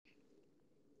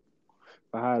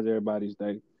But how's everybody's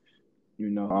day?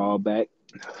 All back.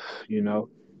 You know,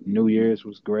 New Year's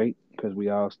was great because we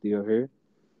all still here.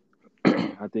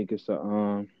 I think it's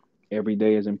a every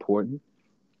day is important.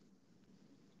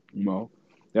 You know,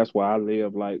 that's why I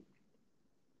live like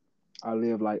I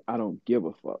don't give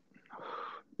a fuck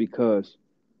because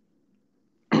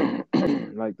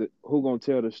like who gonna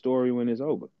tell the story when it's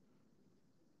over?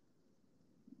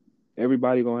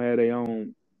 Everybody gonna have their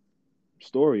own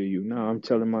story of you. Now I'm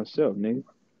telling myself, nigga,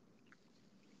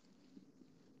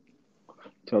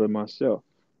 telling myself.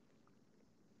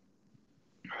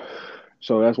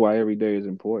 So that's why every day is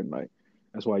important. Like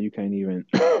that's why you can't even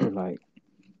like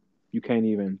you can't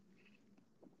even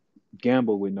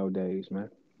gamble with no days, man.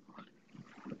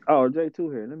 Oh, J2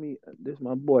 here. This is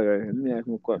my boy right here. Let me ask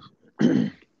him a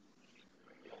question.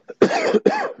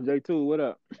 J2, what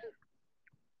up?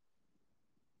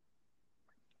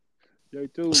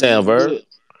 J2, man, Sam what's Verb. good?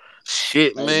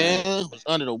 Shit, Hey, man, man. Was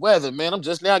under the weather, man. I'm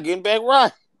just now getting back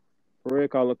right. red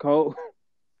collar cold.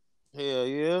 Hell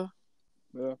yeah.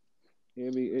 Yeah,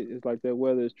 it's like that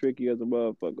weather is tricky as a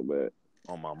motherfucker, man.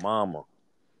 On my mama.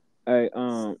 Hey,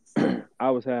 I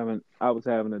was having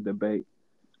a debate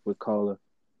with Cola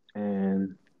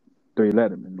and three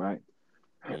Letterman, right?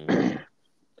 Hmm.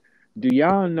 Do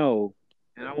y'all know?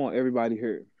 And I want everybody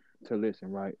here to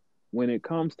listen, right? When it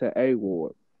comes to A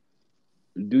Ward,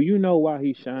 do you know why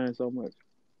he shines so much?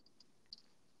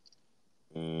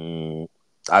 Mm,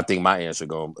 I think my answer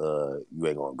going you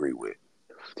ain't gonna agree with.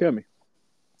 Tell me.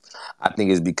 I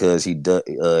think it's because he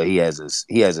has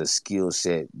a skill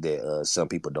set that some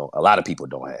people don't a lot of people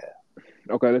don't have.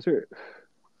 Okay, let's hear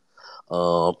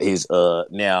it. His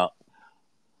now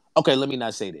okay, let me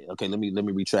not say that. Okay, let me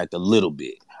retract a little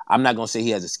bit. I'm not gonna say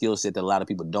he has a skill set that a lot of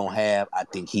people don't have. I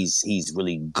think he's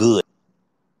really good.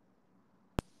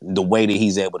 The way that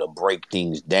he's able to break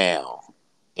things down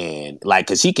and like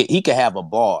because he could have a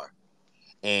bar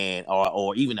and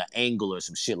or even an angle or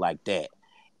some shit like that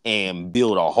and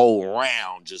build a whole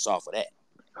round just off of that.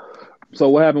 So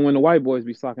what happened when the white boys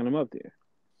be socking them up there?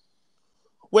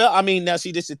 Well, I mean, now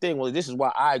see, this is the thing. Well, this is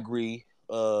why I agree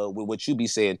with what you be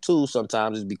saying too.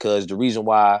 Sometimes is because the reason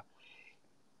why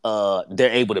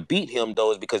they're able to beat him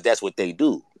though is because that's what they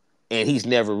do, and he's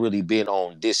never really been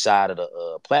on this side of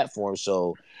the platform,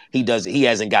 so he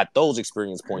hasn't got those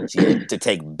experience points yet to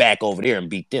take back over there and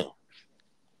beat them.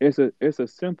 It's a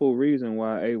simple reason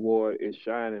why A Ward is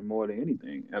shining more than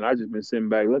anything, and I just been sitting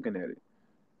back looking at it,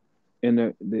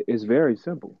 and it's very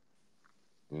simple.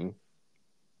 Mm-hmm.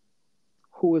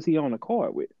 Who is he on the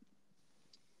card with?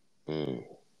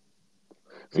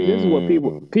 See, this is what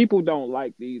people Mm-hmm. people don't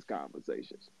like these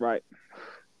conversations, right?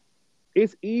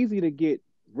 It's easy to get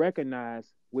recognized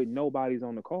with nobody's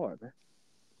on the card, man.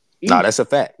 No, Easy. that's a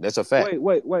fact. That's a fact.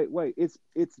 Wait.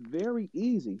 It's very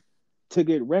easy to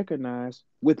get recognized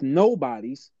with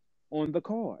nobody's on the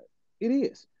card. It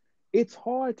is. It's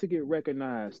hard to get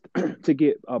recognized to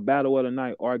get a battle of the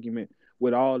night argument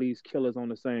with all these killers on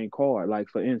the same card. Like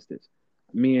for instance,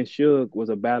 me and Suge was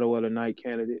a battle of the night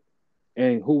candidate,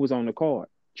 and who was on the card?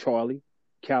 Charlie,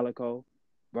 Calico,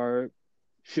 Verb,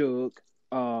 Suge.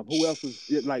 Who else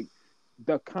was like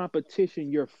the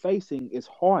competition you're facing is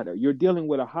harder. You're dealing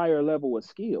with a higher level of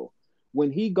skill.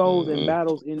 When he goes and Mm-hmm.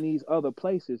 battles in these other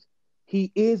places,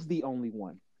 he is the only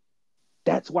one.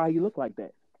 That's why he look like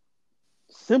that.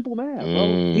 Simple math,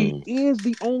 bro. He Mm. is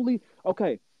the only.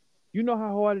 Okay, you know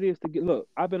how hard it is to get. Look,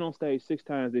 I've been on stage 6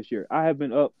 times this year. I have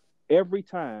been up every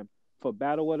time for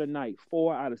Battle of the Night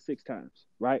 4 out of 6 times.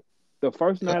 Right. The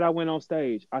first Yep. night I went on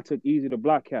stage, I took Easy to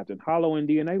Block Captain. Hollow and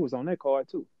DNA was on that card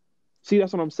too. See,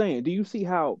 that's what I'm saying. Do you see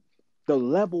how the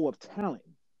level of talent,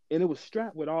 and it was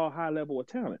strapped with all high level of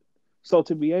talent. So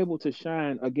to be able to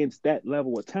shine against that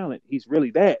level of talent, he's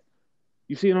really that.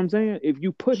 You see what I'm saying? If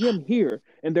you put him here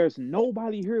and there's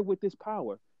nobody here with this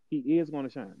power, he is going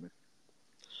to shine, man.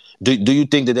 Do you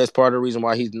think that that's part of the reason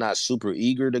why he's not super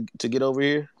eager to get over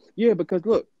here? Yeah, because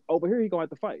look, over here he going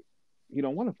to have to fight. He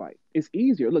don't want to fight. It's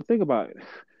easier. Look, think about it.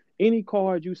 Any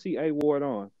card you see A Ward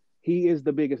on, he is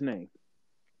the biggest name.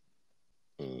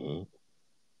 Mm-hmm.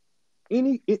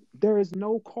 There is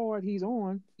no card he's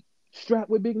on strapped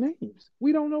with big names.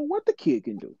 We don't know what the kid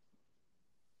can do.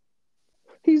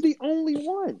 He's the only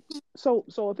one. So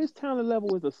if his talent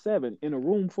level is a 7 in a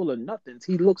room full of nothings,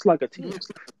 he looks like a 10.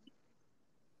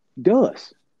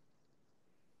 Does.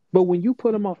 But when you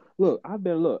put him on, look,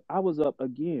 I was up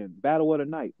again, Battle of the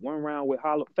Night, 1 round with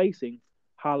Hollow facing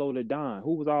Hollow the Don.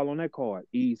 Who was all on that card?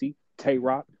 Easy, Tay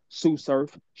Rock, Sue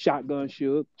Surf, Shotgun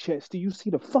Suge, Chest. Do you see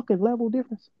the fucking level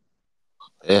difference?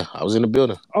 Yeah, I was in the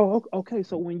building. Oh, okay.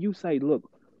 So when you say, look,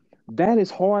 that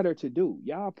is harder to do.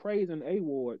 Y'all praising A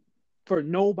Ward. for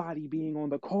nobody being on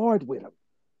the card with him.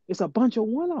 It's a bunch of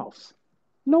one-offs.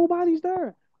 Nobody's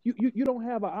there. You don't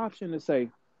have an option to say,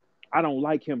 I don't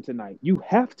like him tonight. You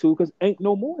have to, because ain't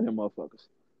no more of them motherfuckers.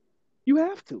 You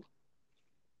have to.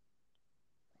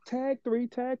 Tag three,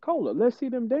 tag cola. Let's see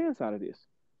them dance out of this.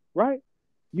 Right?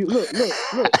 You look.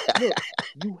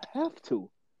 You have to.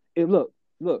 And look,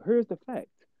 here's the fact.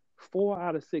 4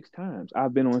 out of 6 times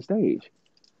I've been on stage.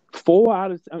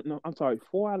 No, I'm sorry,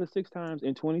 4 out of 6 times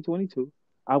in 2022,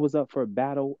 I was up for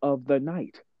Battle of the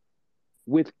Night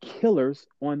with killers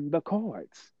on the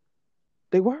cards.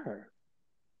 They were.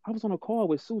 I was on a call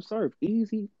with Sue Surf,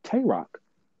 Easy, Tay Rock.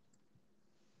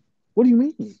 What do you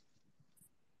mean?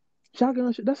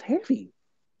 Shotgun, that's heavy.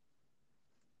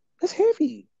 That's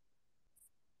heavy.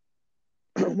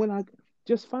 When I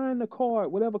just find the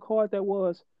card, whatever card that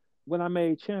was, when I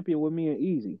made champion with me and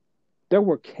Easy, there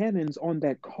were cannons on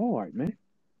that card, man.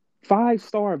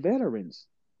 5-star veterans.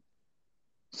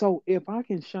 So if I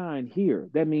can shine here,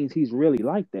 that means he's really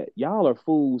like that. Y'all are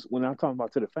fools when I'm talking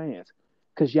about to the fans,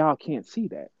 because y'all can't see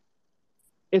that.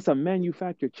 It's a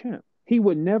manufactured champ. He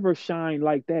would never shine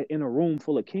like that in a room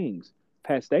full of kings.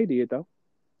 Pat Stay did though.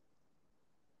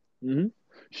 hmm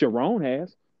Sharon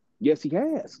has. Yes, he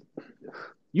has.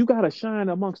 You gotta shine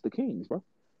amongst the kings, bro.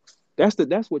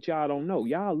 That's what y'all don't know.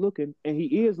 Y'all looking, and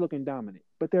he is looking dominant,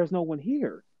 but there's no one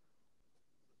here.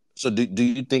 So do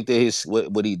you think that his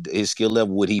skill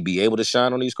level, would he be able to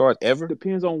shine on these cards ever?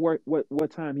 Depends on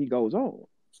what time he goes on.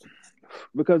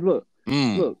 Because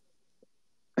Mm. look,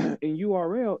 in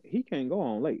URL, he can't go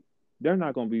on late. They're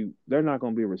not gonna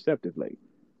be receptive late.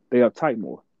 They uptight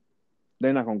more.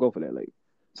 They're not gonna go for that late.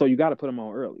 So you got to put him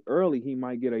on early. Early, he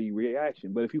might get a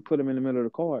reaction, but if you put him in the middle of the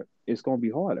card, it's gonna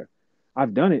be harder.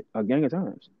 I've done it a gang of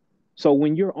times. So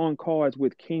when you're on cards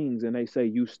with kings and they say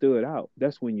you stood out,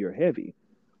 that's when you're heavy.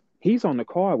 He's on the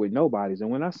card with nobodies, and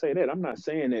when I say that, I'm not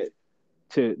saying that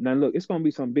to now. Look, it's gonna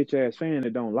be some bitch ass fan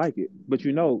that don't like it, but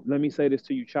let me say this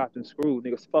to you, chopped and screwed,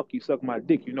 niggas. Fuck you, suck my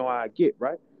dick. You know how I get,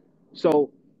 right?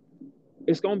 So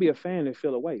it's gonna be a fan that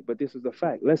feel away, but this is a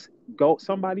fact. Let's go.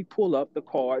 Somebody pull up the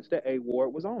cards that A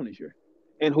Ward was on this year,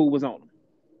 and who was on them.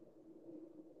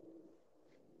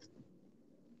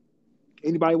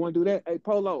 Anybody want to do that? Hey,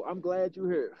 Polo, I'm glad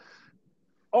you're here.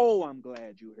 Oh, I'm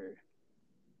glad you're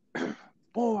here.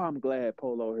 Oh, I'm glad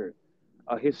Polo here.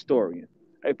 A historian.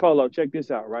 Hey, Polo, check this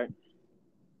out, right?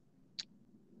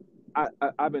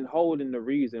 I've been holding the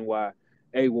reason why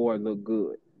A Ward look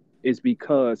good. It's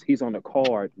because he's on the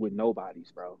card with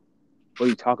nobodies, bro. What are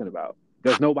you talking about?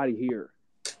 There's nobody here.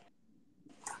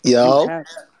 You Yo. have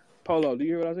Polo. Do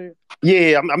you hear what I said?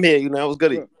 Yeah, I'm here. You know, it was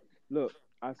goody. Look, look.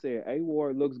 I said A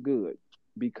Ward looks good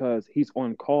because he's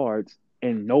on cards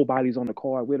and nobody's on the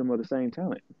card with him of the same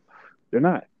talent. They're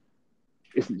not.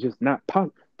 It's just not.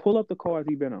 Pull up the cards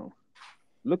he's been on.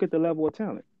 Look at the level of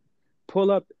talent. Pull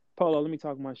up Polo. Let me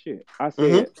talk my shit. I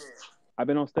Mm-hmm. said I've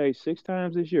been on stage 6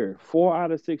 times this year. 4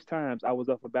 out of 6 times I was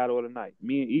up for Battle of the Night.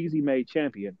 Me and Easy made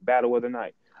champion Battle of the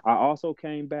Night. I also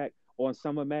came back on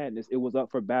Summer Madness. It was up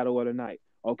for Battle of the Night.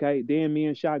 Okay. Then me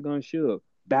and Shotgun Suge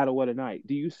Battle of the Night.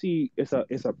 Do you see? It's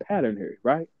a pattern here,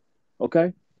 right?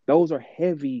 Okay. Those are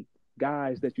heavy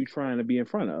guys that you're trying to be in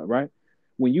front of, right?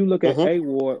 When you look at Mm-hmm. A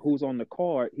Ward, who's on the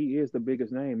card, he is the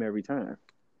biggest name every time.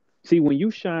 See, when you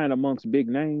shine amongst big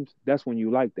names, that's when you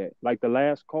like that. Like the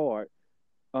last card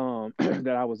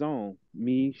that I was on.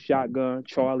 Me, Shotgun,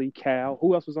 Charlie, Cal.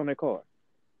 Who else was on that card?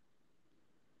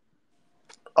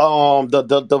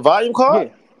 The volume card.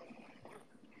 Yeah.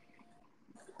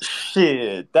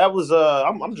 Shit, that was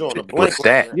I'm drawing a blank What's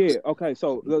right that? now. Yeah. Okay.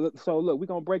 So look, we're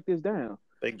gonna break this down.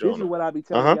 Big This drawing is up. what I be Uh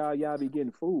telling huh. y'all. Y'all be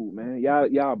getting fooled, man.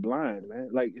 Y'all blind, man.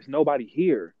 Like it's nobody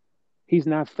here. He's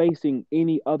not facing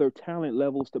any other talent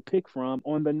levels to pick from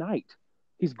on the night.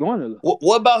 He's gonna.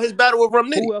 What about his battle with Who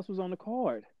Rum else was on the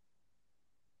card?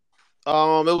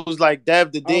 It was like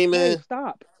Dev the Okay, Demon.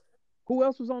 stop. Who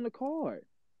else was on the card?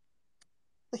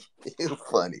 It was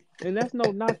funny. And that's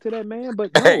no knock to that man,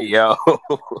 but Hey, no,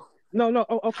 yo. no.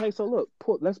 Oh, okay, so look,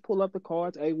 let's pull up the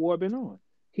cards A War been on.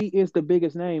 He is the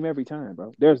biggest name every time,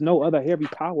 bro. There's no other heavy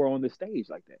power on the stage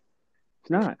like that.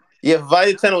 It's not. Yeah,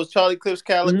 Vita Tenor was Charlie Clips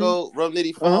Mm-hmm. Calico, Rum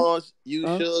Nitty Uh-huh. Fonz, You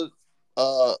Uh-huh. Should,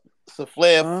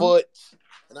 Souffleur Uh-huh. Foot,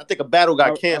 and I think a battle got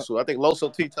Uh, uh, canceled. I think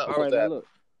Loso T Top was all supposed right, to now happen. look.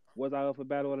 Was I up for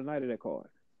battle of the night of that card?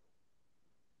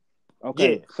 Yeah,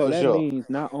 Okay, so for that sure. means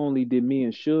not only did me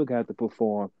and Suge have to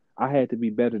perform, I had to be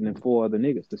better than 4 other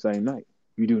niggas the same night.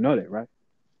 You do know that, right?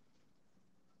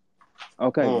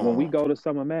 Okay, when we Mm. go to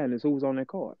Summer Madness, who was on that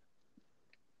card?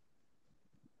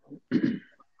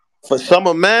 For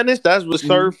Summer Madness, that's with Mm-hmm.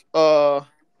 Surf.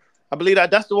 I believe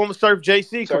that's the one with Surf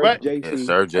JC, Surf correct? Yeah, JC,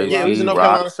 Sir Tay Yeah, Rock. he was in JC, North Rock,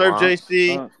 Carolina. Surf Swamp. JC,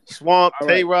 Uh, Swamp, all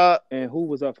Tay right. Rock. And who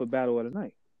was up for Battle of the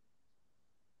Night?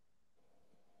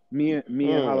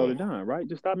 Me and Hollow the Mm. Don, right?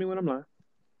 Just stop me when I'm lying.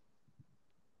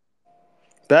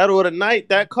 Battle of the night.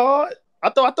 That card. I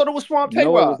thought it was Swamp Tay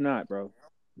No, it was Rock. not, bro.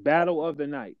 Battle of the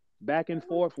Night. Back and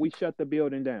forth, we shut the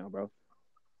building down, bro.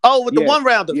 Oh, with the Yes, one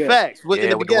rounder. yes, Facts. In Yeah,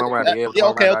 the with the one beginning. rounder. Yeah, with the Yeah.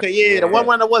 one Okay. rounder. Okay. Yeah. The one Yeah.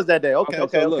 rounder was that day. Okay. Okay,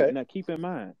 Okay. so look, Okay. now keep in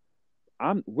mind,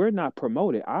 we're not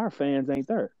promoted. Our fans ain't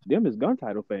there. Them is gun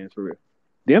title fans for real.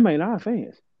 Them ain't our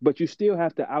fans. But you still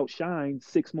have to outshine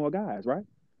six more guys, right?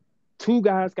 Two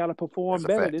guys gotta perform That's a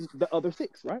better fact. than the other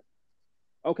six, right?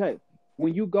 Okay.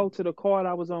 When you go to the card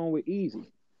I was on with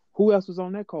Easy, who else was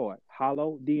on that card?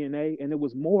 Hollow, DNA, and there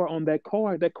was more on that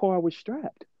card. That card was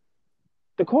strapped.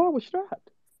 The card was strapped.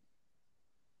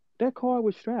 That card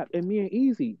was strapped. And me and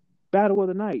Easy, battle of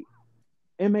the night,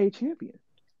 MA champion.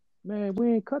 Man,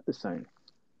 we ain't cut the same.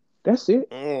 That's it.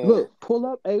 Mm. Look, pull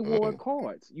up A Ward Mm.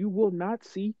 cards. You will not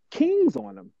see kings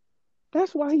on them.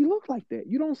 That's why he looked like that.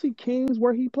 You don't see kings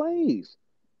where he plays.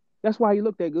 That's why he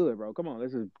looked that good, bro. Come on,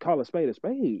 let's just call a spade a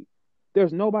spade.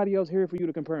 There's nobody else here for you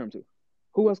to compare him to.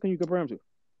 Who else can you compare him to?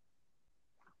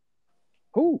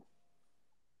 Who?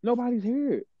 Nobody's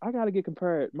here. I got to get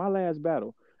compared. My last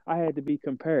battle, I had to be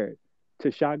compared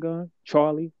to Shotgun,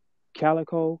 Charlie,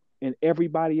 Calico, and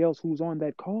everybody else who's on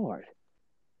that card.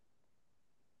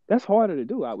 That's harder to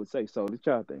do, I would say. So, the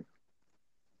y'all think?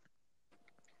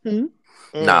 Hmm?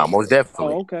 Nah, Mm. most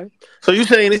definitely. Oh, okay. So you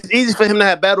saying it's easy for him to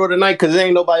have battle of the night because there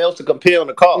ain't nobody else to compare on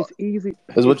the card? It's easy.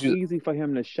 Is what It's you? easy for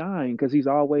him to shine because he's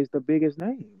always the biggest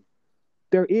name.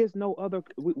 There is no other.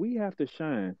 We have to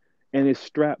shine, and it's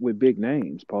strapped with big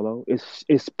names. Polo. We're,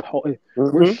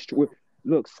 Mm-hmm. we're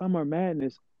look. Summer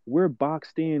Madness. We're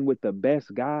boxed in with the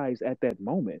best guys at that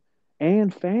moment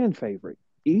and fan favorite.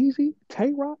 Easy,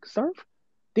 Tay Rock, Surf.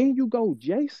 Then you go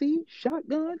JC,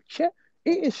 Shotgun, Chet.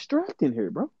 It is strapped in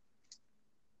here, bro.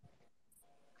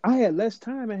 I had less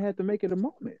time and had to make it a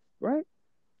moment, right?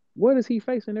 What is he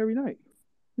facing every night?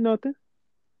 Nothing.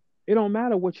 It don't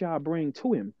matter what y'all bring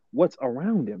to him, what's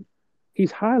around him.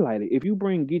 He's highlighted. If you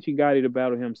bring Geechee Gotti to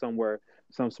battle him somewhere,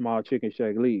 some small chicken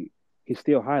shack league, he's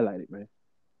still highlighted, man.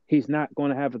 He's not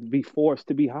going to have to be forced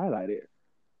to be highlighted.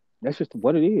 That's just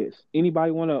what it is.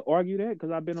 Anybody want to argue that?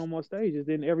 Because I've been on more stages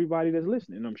than everybody that's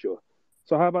listening, I'm sure.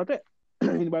 So how about that?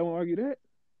 Anybody want to argue that?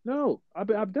 No, I've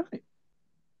done it.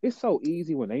 It's so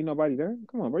easy when ain't nobody there.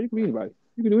 Come on, bro. You can be anybody.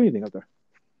 You can do anything up there.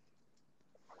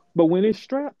 But when it's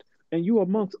strapped and you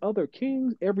amongst other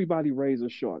kings, everybody raise a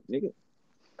shark, nigga.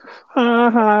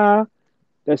 Ha ha.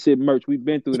 That shit merch. We've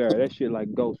been through there. That shit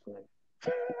like ghost flame.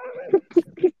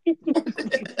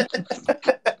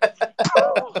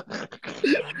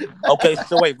 Okay,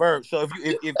 so wait, Verb. So if you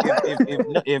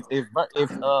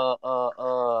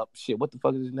shit, what the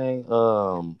fuck is his name?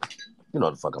 You know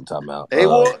what the fuck I'm talking about. A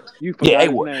Ward. You Yeah, forgot A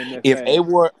his Ward. name that If A fast.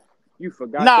 Ward, You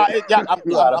forgot nah, that. yeah,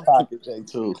 You out of pocket, J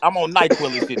two. I'm on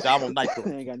Nyquil and shit. I'm on Nyquil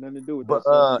and Ain't shit. got nothing to do with But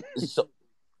that, sir. so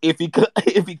if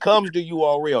if he comes to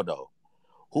URL though,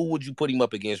 who would you put him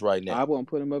up against right I now? won't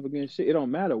put him up against shit. It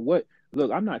don't matter what.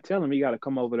 Look, I'm not telling him he got to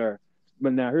come over there.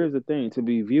 But now here's the thing: to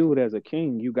be viewed as a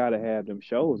king, you got to have them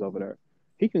shows over there.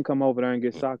 He can come over there and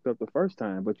get socked up the first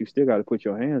time, but you still got to put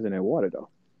your hands in that water, though.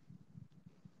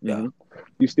 Yeah, Hmm.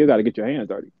 You still got to get your hands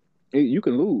dirty. You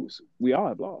can lose. We all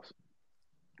have lost,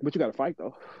 but you got to fight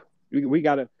though. We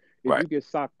got to. If right. you get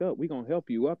socked up, we gonna help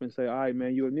you up and say, "All right,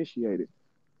 man, you initiated,"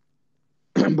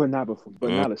 but not before, but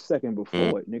Mm-hmm. not a second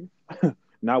before it, nigga.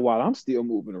 Not while I'm still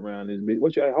moving around this bitch.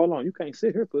 What you? Hey, hold on, you can't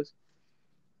sit here, pussy.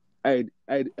 Hey,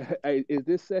 hey, hey, is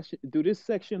this section? Do this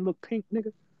section look pink,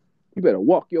 nigga? You better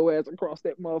walk your ass across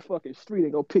that motherfucking street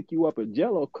and go pick you up a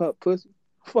Jello cup, pussy.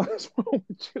 What's wrong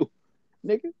with you,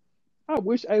 nigga? I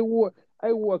wish A Ward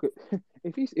could.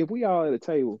 If we all at a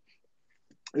table,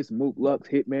 it's Mook Lux,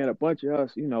 Hitman, a bunch of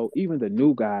us, even the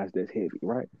new guys that's heavy,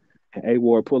 right? And A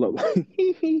Ward pull up like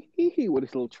he with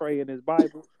his little tray in his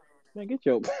Bible. Man, get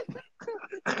your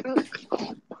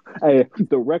hey,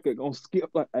 the record gonna skip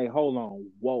like, hey, hold on,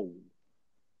 whoa,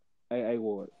 hey,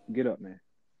 Ward, get up, man.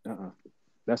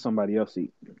 That's somebody else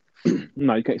seat.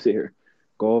 No, you can't sit here.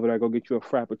 Go over there, go get you a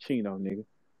frappuccino, nigga.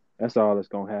 That's all that's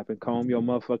gonna happen. Comb your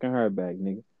motherfucking hair back,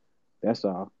 nigga. That's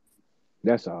all.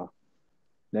 That's all.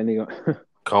 That nigga,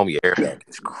 Call me airbag.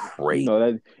 It's crazy.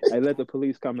 that. Hey, let the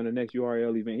police come in the next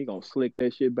URL event. He gonna slick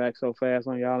that shit back so fast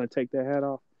on y'all and take that hat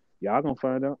off. Y'all gonna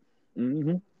find out.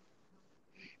 Hmm.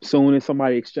 Soon as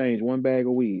somebody exchange one bag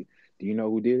of weed, do you know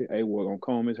who did it? Hey, we're gonna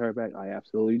comb his hair back. I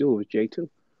absolutely do. It was J2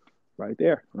 right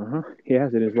there. He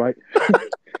has it in his right.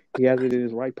 He has it in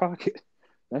his right pocket.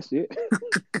 That's it.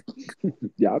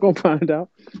 Y'all gonna find out.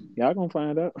 Y'all gonna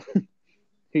find out.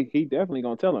 He definitely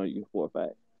gonna tell on you for a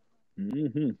fact.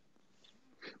 Hmm.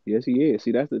 Yes, he is.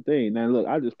 See, that's the thing. Now, look,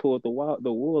 I just pulled the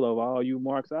wool of all you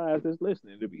Mark's eyes that's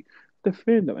listening to me.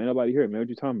 Defend them. Ain't nobody here, man. What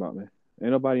you talking about, man?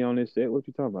 Ain't nobody on this set. What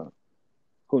you talking about?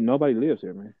 Who? Nobody lives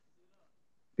here, man.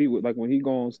 He would like when he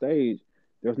go on stage.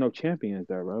 There's no champions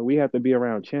there, bro. We have to be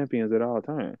around champions at all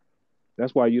times.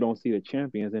 That's why you don't see the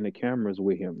champions in the cameras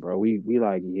with him, bro. We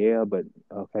like, yeah, but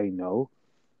okay, no.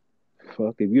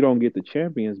 Fuck, if you don't get the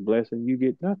champions blessing, you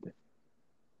get nothing.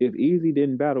 If Easy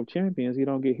didn't battle champions, he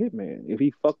don't get Hitman. If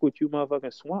he fuck with you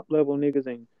motherfucking swamp level niggas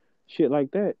and shit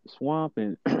like that, Swamp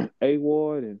and A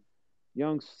Ward and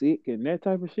Young Sick and that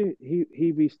type of shit,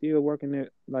 he be still working at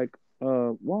like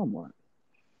Walmart.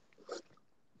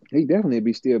 He definitely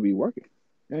be still be working.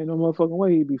 Ain't no motherfucking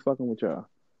way he'd be fucking with y'all.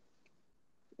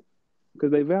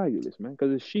 Because they value this, man.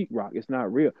 Because it's sheetrock. It's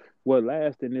not real. What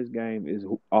lasts in this game is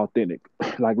authentic.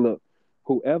 Like, look,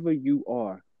 whoever you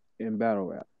are in battle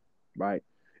rap, right?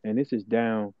 And this is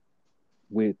down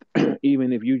with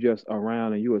even if you just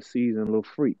around and you a seasoned little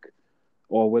freak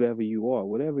or whatever you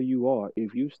are,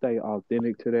 if you stay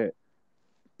authentic to that,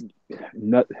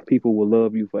 not, people will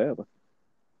love you forever.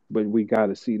 But we got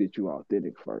to see that you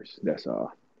authentic first. That's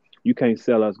all. You can't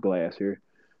sell us glass here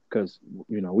because,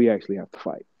 we actually have to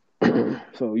fight.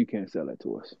 So you can't sell that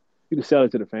to us. You can sell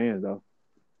it to the fans, though.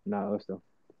 Not us, though.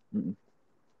 Mm-mm.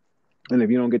 And if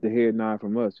you don't get the head nod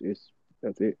from us,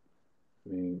 that's it.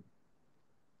 I mean,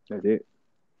 that's it.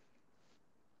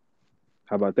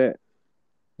 How about that?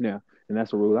 Now, and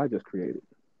that's a rule I just created.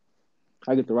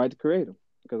 I get the right to create them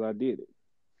because I did it.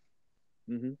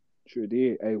 Hmm. Sure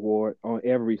did. A Ward on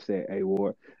every set. A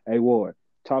Ward. A Ward.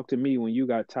 Talk to me when you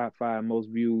got top five most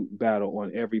viewed battle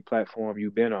on every platform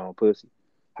you've been on, pussy.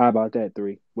 How about that?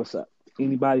 Three. What's up?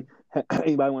 Anybody?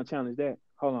 Anybody want to challenge that?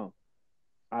 Hold on.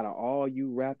 Out of all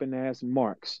you rapping ass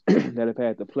marks that have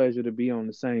had the pleasure to be on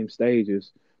the same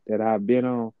stages that I've been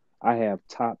on, I have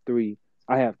top three.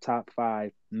 I have top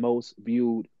five most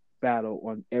viewed battle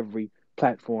on every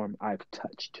platform I've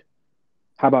touched.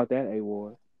 How about that, A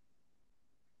Ward?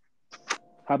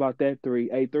 How about that three?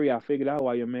 A3, I figured out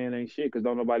why your man ain't shit because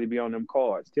don't nobody be on them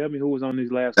cards. Tell me who was on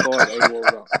these last cards A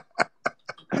Ward was on.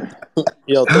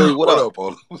 Yo, three, what What up? up,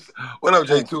 Polo? What up,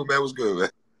 Hey, J2, man? What's good, man?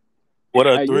 What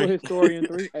up, hey, you a three? historian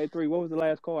three? A3, what was the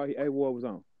last card A Ward was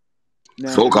on?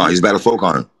 Now, Folk on. He's better folk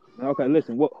on. okay,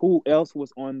 listen, who else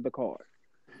was on the card?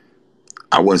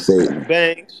 I wouldn't say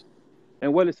Bangs.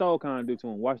 And what did Soul Khan do to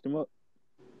him? Washed him up?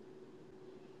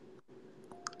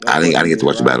 That's I what didn't he get to did,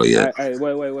 watch the right? battle yet. Hey,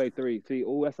 wait, three. See,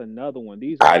 oh, that's another one.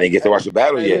 These are I didn't get to watch the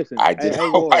battle hey, yet. listen, I did hey,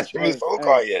 not Ward, watch him his folk hey,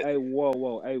 on yet. hey,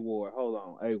 whoa, hey, Ward, hold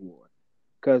on, hey, Ward,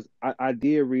 because I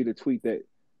did read a tweet that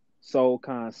Soul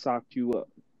Khan socked you up.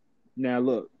 Now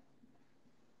look,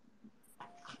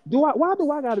 why do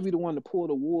I got to be the one to pull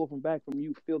the wool from back from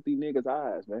you filthy niggas'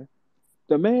 eyes, man?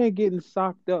 The man getting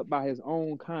socked up by his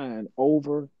own kind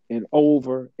over and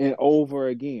over and over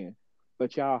again,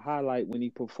 but y'all highlight when he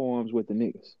performs with the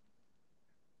niggas.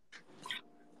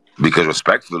 Because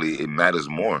respectfully, it matters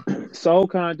more. Soul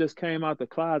Khan just came out the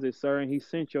closet, sir, and he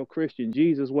sent your Christian.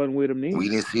 Jesus wasn't with him then. We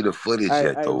didn't see the footage Hey,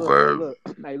 yet, hey, though, look, hey, Verb. look,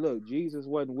 hey, look. Jesus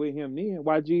wasn't with him then.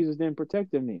 Why Jesus didn't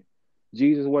protect him then?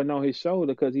 Jesus wasn't on his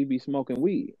shoulder because he be smoking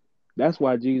weed. That's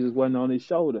why Jesus wasn't on his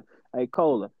shoulder. Hey,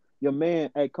 Cola, your man,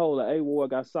 hey, Cola, A Ward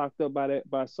got socked up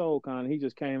by Soul Khan. And he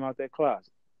just came out that closet.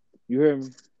 You hear me?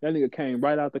 That nigga came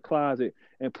right out the closet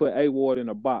and put A Ward in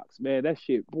a box. Man, that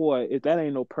shit, boy, if that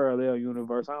ain't no parallel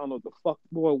universe, I don't know what the fuck,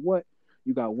 boy, what?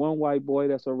 You got one white boy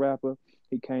that's a rapper.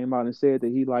 He came out and said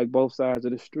that he liked both sides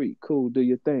of the street. Cool, do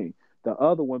your thing. The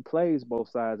other one plays both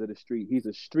sides of the street. He's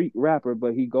a street rapper,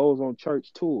 but he goes on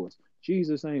church tours.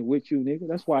 Jesus ain't with you, nigga.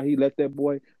 That's why he let that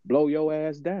boy blow your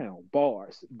ass down.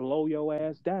 Bars, blow your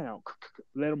ass down.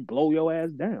 Let him blow your ass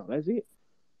down. That's it.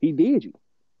 He did you.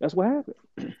 That's what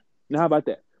happened. Now, how about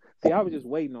that? See, I was just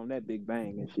waiting on that big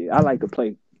bang and shit. I like to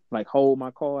play, like, hold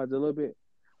my cards a little bit.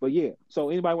 But yeah, so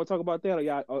anybody want to talk about that, or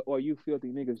y'all, or you filthy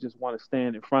niggas just want to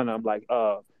stand in front of them like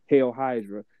Hail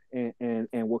Hydra and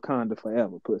Wakanda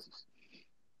forever, pussies?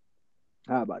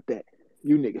 How about that?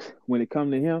 You niggas, when it come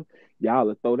to him, y'all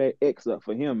will throw that X up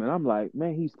for him, and I'm like,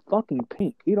 man, he's fucking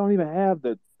pink. He don't even have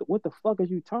the what the fuck is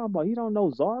you talking about? He don't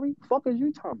know Zari. Fuck is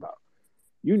you talking about?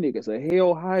 You niggas a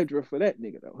Hail Hydra for that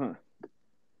nigga though, huh?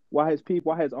 Why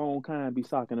his own kind be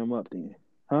socking him up then?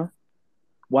 Huh?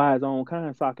 Why his own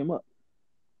kind sock him up?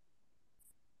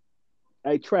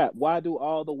 Hey Trap, why do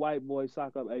all the white boys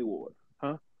sock up A Ward?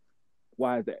 Huh?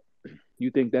 Why is that?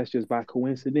 You think that's just by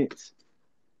coincidence?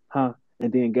 Huh?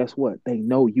 And then guess what? They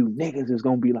know you niggas is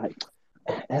gonna be like,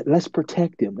 let's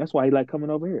protect him. That's why he like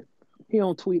coming over here. He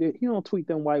don't tweet it. He don't tweet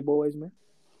them white boys, man.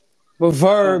 But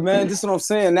Uh, Verb, man, this is what I'm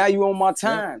saying. Now you on my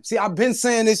yeah. time. See, I've been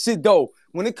saying this shit though.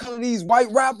 When it comes to these white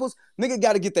rappers, nigga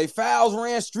got to get their files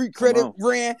ran, street Come credit on.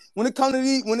 ran. When it comes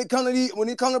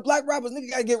to black rappers, nigga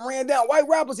got to get ran down. White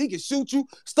rappers, he can shoot you,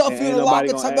 stuff And you in ain't the nobody locker,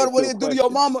 gonna talk about ask what you a he'll do to your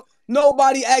question. mama.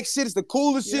 Nobody acts shit. It's the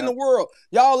coolest shit in Yeah. the world.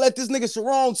 Y'all let this nigga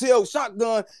Sharon tell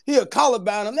Shotgun he a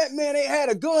Columbine him. That man ain't had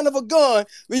a gun of a gun,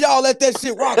 but y'all let that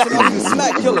shit rock. Somebody he's a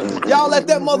smack killer. Y'all let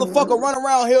that motherfucker run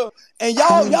around here, and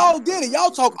y'all did it.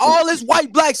 Y'all talk all this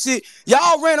white black shit.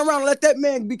 Y'all ran around and let that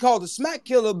man be called the smack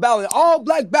killer, battling all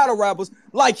black battle rappers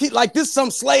like this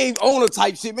some slave owner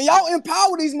type shit. Man, y'all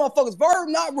empower these motherfuckers.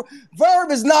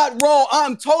 Verb is not wrong.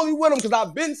 I'm totally with him because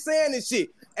I've been saying this shit.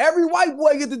 Every white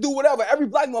boy get to do whatever. Every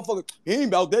black motherfucker, he ain't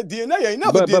about that DNA. Ain't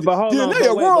never did it. But hold on,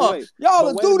 DNA a run. Y'all but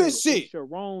will wait a do this minute. In shit.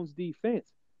 Sharon's defense,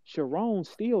 Sharon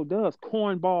still does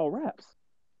cornball raps.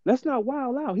 Let's not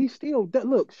wild out. He still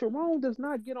look. Sharon does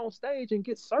not get on stage and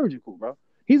get surgical, bro.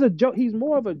 He's a joke. He's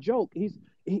more of a joke.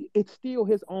 It's still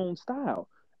his own style.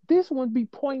 This one be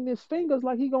pointing his fingers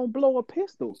like he gonna blow a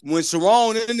pistol. When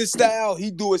Sharon in his style, he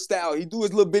do his style. He do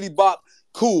his little bitty bop.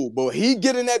 Cool, but he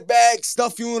get in that bag,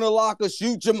 stuff you in a locker,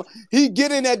 shoot you. He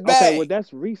get in that bag. Okay, well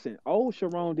that's recent. Old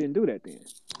Sharon didn't do that then.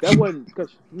 That wasn't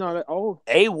because no, that old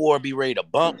A-War be ready to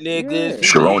bump niggas. yeah.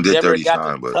 Sharon He did never 30 got to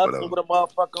shine, but tussle whatever. with a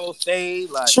motherfucker on stage.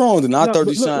 Like, Sharon did not No, 30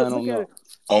 but shine look on at no. it.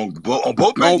 On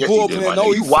bullpen, On yes he did, bullpen, my no,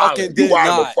 nigga. he You fucking wildin'. You did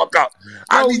wildin' the not. fuck out.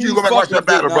 I No, need you to he go back and watch fucking that did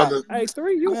battle, not. brother. Hey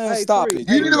three, you Man, hey stop three, it,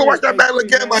 You hey need to three. go watch three, that hey battle three,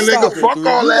 again, my man. nigga. Stop it, Fuck three.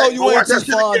 all We know that. you Go ain't watch too that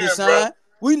shit fond to again, bro. shine.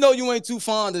 We know you ain't too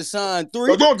fond to shine.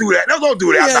 No, Three. don't do that. No, don't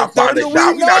do that. He I'm not ain't fond 30. of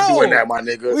shine. We We not doing know. that, my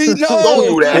nigga. We Don't know,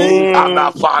 do that. three. I'm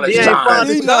not fond of He ain't fond shine.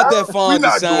 of He not shine. that We fond to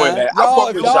not doing shine. that. I Y'all, fuck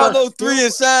if with y'all shine. know three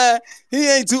and shine, he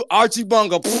ain't too Archie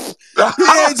Bunker.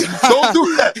 He ain't too Don't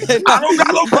do that. I don't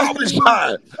got no problem with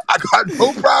shine. I got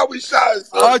no problem with shine,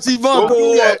 son. Archie Nah, Bunker. Don't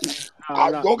do that. I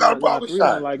nah, don't got a nah, nah. problem with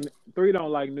shine. Three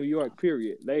don't like New York.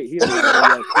 Period. He don't like New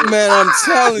York. Period. Man, I'm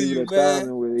telling People you, that tell man.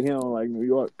 him with he don't like New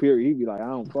York. Period. He be like, I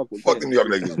don't fuck with Fuck that them New York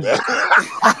nigga. niggas, man.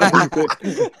 He said,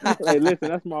 hey, listen,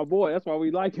 that's my boy. That's why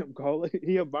we like him, Cole.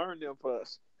 He'll burn them for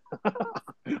us.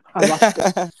 I like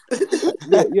that.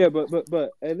 Yeah, but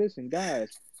hey, listen, guys,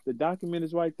 the document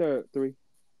is right there. Three.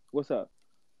 What's up?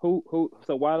 Who?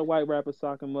 So why the white rappers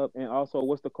sock him up? And also,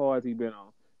 what's the cards he been on?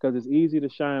 Because it's easy to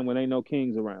shine when ain't no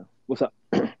kings around. What's up?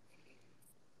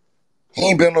 He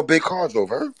ain't been on no big cards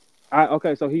over.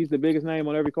 Okay, so he's the biggest name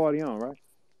on every card he on, right?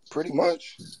 Pretty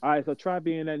much. All right, so try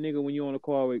being that nigga when you on the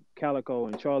call with Calico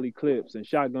and Charlie Clips and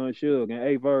Shotgun Suge and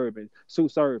A Verb and Sue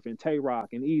Surf and Tay Rock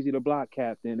and Easy the Block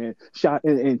Captain and Shot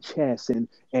and Chess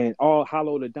and all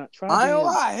Hollow the Don. Try I ain't gonna being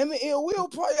lie, him and Ill Will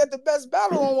probably had the best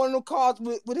battle on one of them cards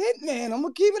with Hitman. I'm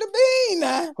gonna keep it a bean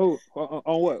now. who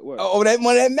on what? What? Oh, that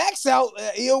one that max out,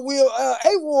 Ill Will,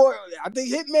 A-War. I think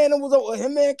Hitman was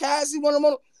him and Cassie, one of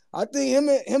them. I think him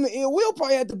and Ill Will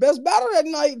probably had the best battle that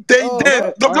night. They did.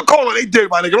 Okay, Look, call it. They did,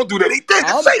 my nigga. Don't do that. They did.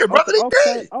 Just say it, brother. They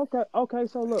did. okay.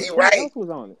 So look, He who right. else was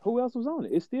on it? Who else was on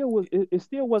it? It still was. It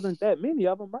still wasn't that many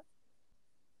of them, right?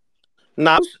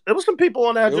 Nah, it was some people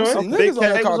on that There was joint. some Big niggas on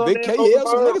that K was card. on Big there. K, Those yeah, were there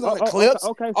was some Verb. niggas on the clips.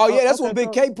 Okay. Oh, yeah, that's when Okay.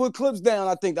 Big So K put clips down,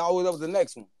 I think. Oh, that was the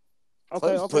next one.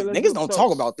 Clips okay. put Let's niggas do don't so.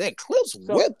 talk about that. Clips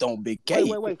So whipped on Big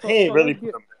wait, K. He So ain't really let's put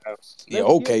get them down. Yeah,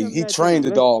 let's give okay. him He that then. trained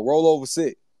the dog. Roll over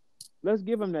sick. Let's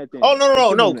give him that Oh then. no, no, Let's no,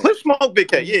 give him no. that. Clip Smoke, Big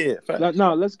K. Yeah, facts.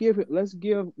 No, let's give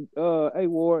A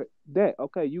Ward that.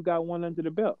 Okay, you got one under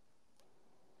the belt.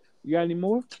 You got any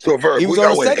more? So, Verb, He who was you on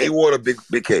got the winning? second. A-Ward or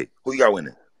Big K? Who you got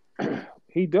winning?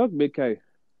 He ducked Big K.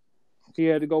 He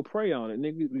had to go pray on it,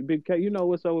 nigga. Big K, you know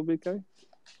what's up with Big K?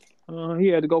 He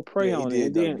had to go pray Yeah, he on it, did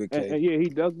and duck then Big K. yeah, he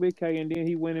ducked Big K, and then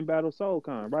he went and battled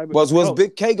SoulCon, right? But Was oh,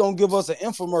 Big K gonna give us an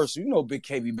infomercial? You know Big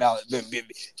K be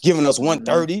giving us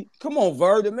 130. Come on,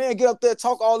 Verb. The man get up there,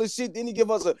 talk all this shit, then he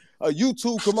give us a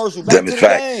YouTube commercial. Back Them to is the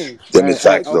facts. game. Them is Like,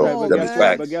 facts, come though. okay, on, Them is man.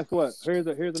 but facts. guess what? Here's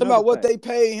Talking another about what fact. they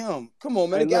paid him. Come on,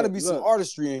 man. Hey, It gotta look, be some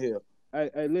artistry in here. Hey,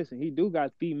 listen, he do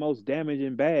got the most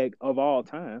damaging bag of all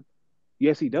time.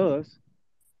 Yes, he does.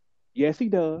 Yes, he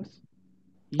does.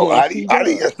 Oh, Yes, he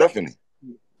Adi, does. yes, definitely.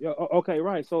 Yeah, okay,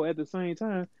 right. So at the same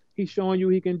time, he's showing you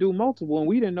he can do multiple, and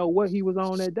we didn't know what he was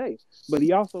on that day. But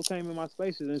he also came in my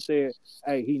spaces and said,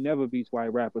 "Hey, he never beats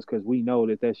white rappers because we know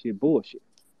that shit bullshit."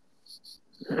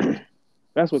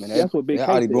 That's what Man, Big that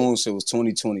K Adi said. Boone shit was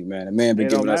 2020, man. The man been It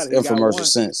don't giving us matter. He got infomercials one.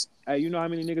 since. Hey, you know how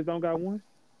many niggas don't got one?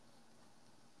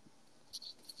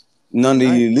 None of the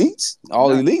Night. elites. All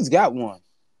Not elites got one.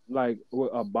 like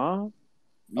a bomb.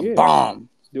 A Yeah. bomb.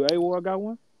 Do A-War got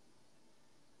one?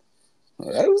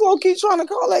 They was gonna keep trying to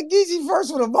call that Geezy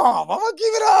first with a bomb. I'm gonna keep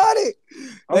it 100.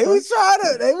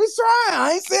 They was trying.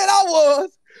 I ain't saying I was.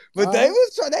 But they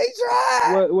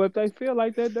tried. Well, if they feel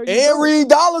like that, there you And go. Reed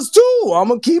Dollars too. I'm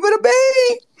gonna keep it a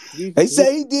bean. They Geechee,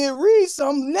 say he did Reed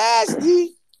something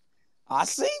nasty. I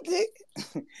seen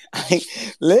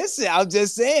it. Listen, I'm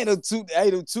just saying the two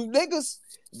niggas,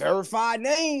 verified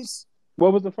names.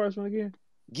 what was the first one again?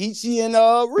 Geechee and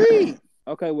Reed.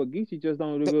 Okay, well, Geechee just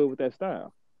don't do good with that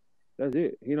style. That's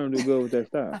it. He don't do good with that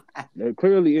style.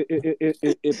 Clearly,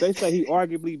 if they say he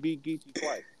arguably beat Geechee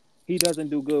twice, he doesn't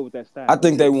do good with that style. I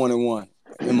think they 1-1,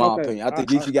 in my Okay, opinion. I think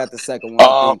Geechee got the second one.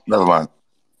 I think. Never mind.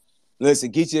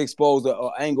 Listen, Geechee exposed the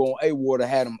angle on A-Ward that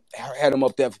had him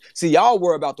up there. See, y'all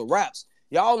worry about the raps.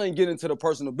 Y'all ain't getting into the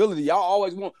personability. Y'all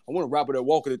always I want a rapper that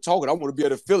walking and talking. I want to be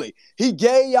able to feel it. He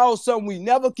gave y'all something we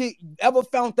never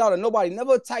found out, and nobody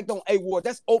never attacked on A-Ward.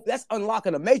 That's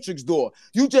unlocking a matrix door.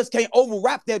 You just can't over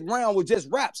rap that round with just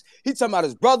raps. He talking about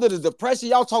his brother, the depression.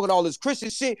 Y'all talking all this Christian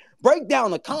shit. Break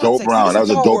down the context. Dope round. That was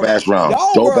a dope ass round.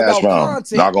 Y'all Dope worry ass about round.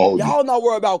 context. Not gonna hold you. Y'all not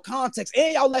worry about context.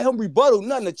 And y'all let him rebuttal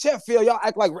nothing. The chat feel y'all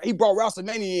act like he brought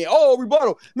WrestleMania in. Oh,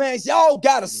 rebuttal. Man, y'all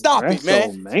gotta stop it,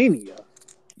 man. WrestleMania.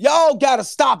 Y'all gotta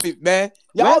stop it, man.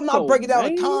 Y'all not breaking down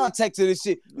the WrestleMania? context of this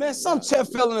shit. Man, some y'all chef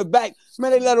fell in the back. Man,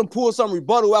 they let him pull some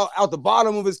rebuttal out the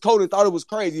bottom of his coat and thought it was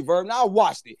crazy, Verb. Now I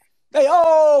watched it. They,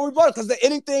 rebuttal, because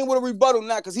anything with a rebuttal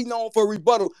now, because he known for a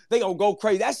rebuttal, they gonna go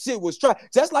crazy. That shit was trash.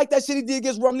 Just like that shit he did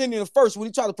against Rum Nitty in the first, when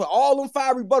he tried to put all them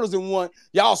 5 rebuttals in one,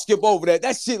 y'all skip over that.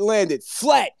 That shit landed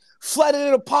flatter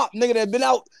than a pop nigga that had been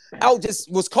out just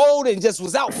was cold and just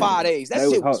was out 5 days. That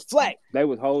shit was flat. They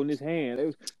was holding his hand. They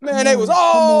was,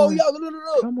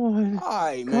 look. Come on. All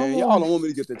right, Come man. on. Y'all don't want me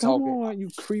to get to Come talking. on, you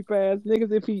creep ass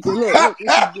niggas. If he look, if he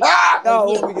good, Y'all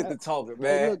want me to get to talking,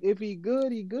 man. Hey, look, if he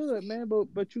good, man.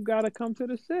 But you gotta come to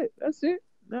the set. That's it.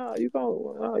 No, you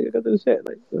go to the set.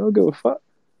 Like, you don't give a fuck.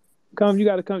 You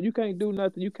gotta come. You can't do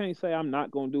nothing. You can't say I'm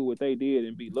not gonna do what they did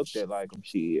and be looked at like them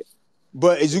shit.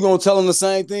 But is you gonna tell him the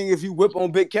same thing if you whip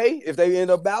on Big K? If they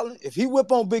end up battling, if he whip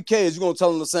on Big K, is you gonna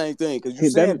tell him the same thing? Because you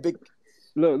saying Big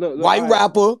look, white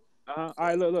rapper. All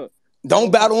right, look. Don't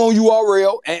battle on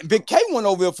URL. And Big K went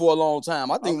over here for a long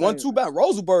time. I think 1-2 battle.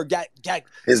 Rosenberg got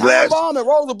his last bomb, and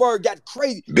Rosenberg got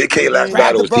crazy. Big K last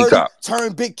battle was T-Top.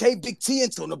 Turned Big T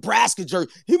into a Nebraska jersey.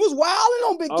 He was wilding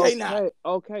on Big K now.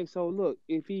 Okay, so look,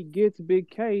 if he gets Big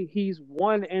K, he's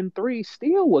 1-3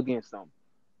 still against him.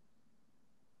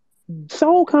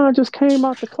 Soul Khan just came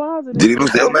out the closet. Did he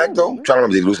lose to Ilmac though? I'm trying to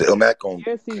remember. Did he lose to Ilmac on?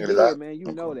 Yes, he did, man. You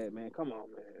know that, man. Come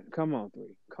on, man. Come on, 3.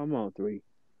 Come on, 3.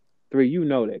 3, you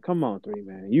know that. Come on, 3,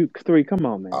 man. 3, come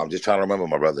on, man. I'm just trying to remember,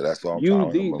 my brother. That's all I'm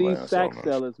trying to remember. These sack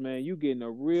sellers, man. You getting a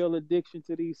real addiction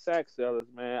to these sack sellers,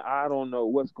 man. I don't know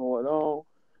what's going on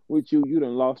with you. You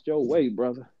done lost your way,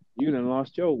 brother. You done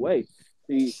lost your way.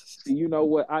 See, you know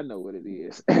what? I know what it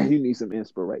is. You need some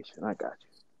inspiration. I got you.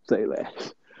 Say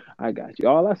that. I got you.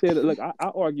 All I said, look, I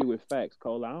argue with facts,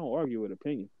 Cole. I don't argue with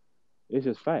opinion. It's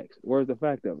just facts. Where's the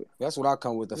fact of it? That's what I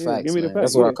come with, the facts. Give me the fact.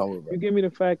 That's what I come with, bro. You give me the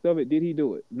fact of it. Did he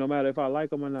do it? No matter if I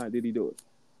like him or not, did he do it?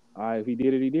 All right, if he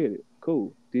did it, he did it.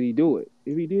 Cool. Did he do it?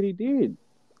 If he did, he did.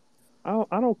 I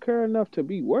don't care enough to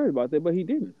be worried about that, but he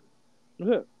didn't.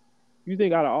 Look, you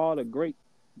think out of all the great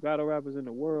battle rappers in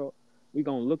the world, we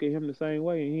gonna look at him the same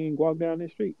way and he ain't walk down the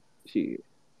street? Shit.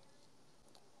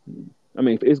 I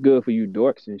mean, it's good for you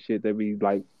dorks and shit that be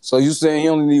like. So you saying he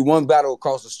only need one battle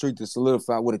across the street to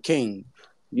solidify with a king?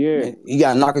 Yeah, man, he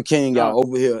got to knock a king out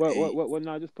over here. Well,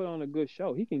 no, just put on a good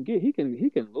show. He can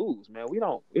lose, man. We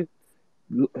don't. He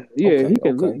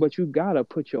can lose, but you gotta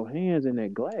put your hands in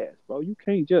that glass, bro. You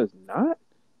can't just not.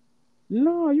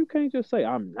 No, you can't just say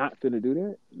I'm not gonna do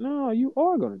that. No, you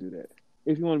are gonna do that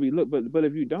if you want to be looked. But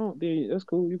if you don't, then that's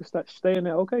cool. You can stay in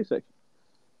that okay section.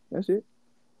 That's it.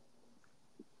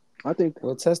 I think.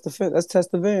 Well, let's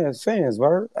test the fans,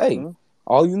 Verb. Hey,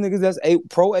 all you niggas that's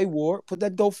pro A-Ward, put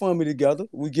that GoFundMe together.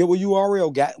 We get what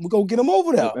URL got. We go get them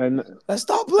over there. And let's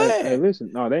stop playing. Hey,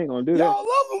 listen, no, they ain't gonna do that. Y'all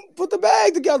love them. Put the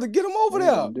bag together. Get them over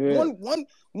there.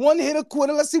 One hit a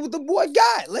quitter. Let's see what the boy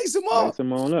got. Lace him up. Lace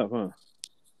him on up,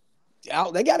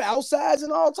 huh? They got outsides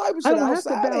and all type of shit. I don't have to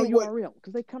battle URL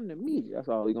because they come to me. That's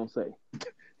all he gonna say.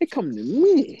 They come to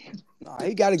me. Nah,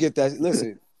 he got to get that.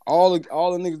 Listen. All the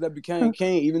niggas that became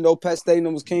king, even though Pat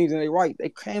Stadium was kings and they right, they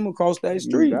came across that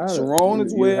street. Sharon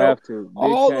as well. You have to.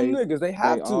 All them niggas, they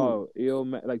have to.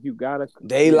 Like you gotta.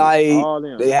 Daylight. All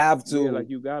them. They have to. Yeah, like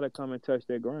you gotta come and touch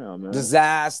that ground, man.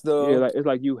 Disaster. Yeah, it's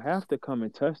like you have to come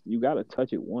and touch. You gotta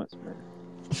touch it once, man.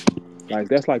 Like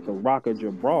that's like the Rock of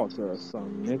Gibraltar or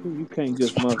something, nigga. You can't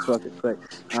just motherfucking say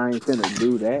I ain't finna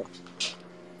do that.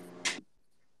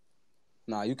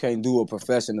 Nah, you can't do a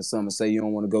profession or something. Say you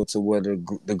don't want to go to where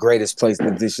the greatest place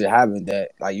that this shit happened.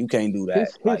 That like you can't do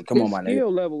that. His his Like, come on, his my nigga.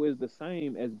 skill level is the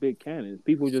same as Big Cannon.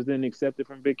 People just didn't accept it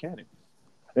from Big Cannon.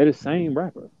 They're the same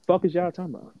rapper. Fuck is y'all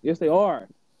talking about? Yes, they are.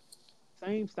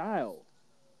 Same style.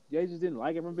 Jay just didn't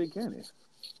like it from Big Cannon.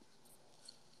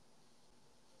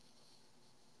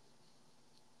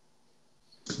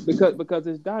 Because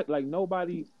it's not like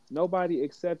nobody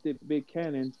accepted Big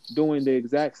Cannon doing the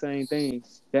exact same thing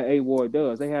that A Ward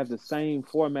does. They have the same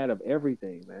format of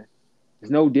everything, man.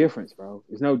 There's no difference, bro.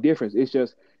 There's no difference. It's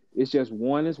just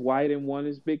one is white and one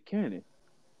is Big Cannon.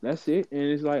 That's it. And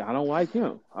it's like I don't like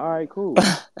him. All right, cool.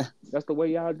 That's the way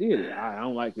y'all did it. I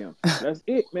don't like him. That's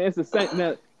it, man. It's the same.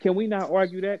 Now, can we not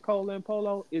argue that Cole and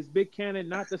Polo is Big Cannon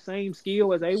not the same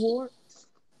skill as A Ward?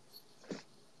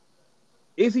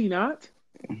 Is he not?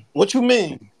 What you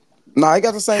mean? Nah, he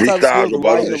got the same type of Freestyles, skills. The rebuttals,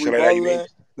 writing, and the shit like that. You mean? rebuttaling,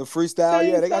 the freestyle.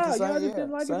 Yeah, Same they got the style. same. Y'all just Yeah,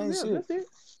 didn't like it from same him. shit. That's it.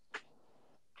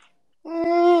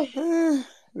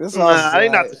 That's all I Nah, they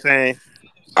not say. the same.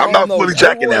 I I'm don't not know. fully A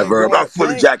jacking Ward that ain't verb. going I'm to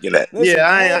fully pain. jacking that. Listen, Yeah,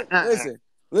 pain. I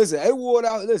Listen. A Ward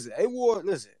out. Listen, A Ward.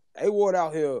 Listen, A Ward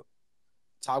out here.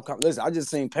 Listen, I just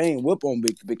seen Payne whip on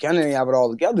Big Cannon. Ain't have it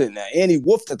all together in there, and he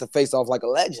whooped at the face off like a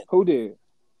legend. Who did?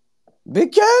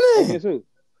 Big Cannon, Against who?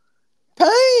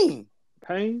 Payne.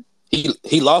 Payne?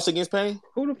 He lost against Payne.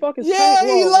 Who the fuck is Payne? Yeah,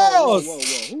 he Whoa, whoa, whoa, whoa,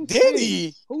 whoa. lost. Who's Did Payne?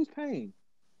 he? Who's Payne?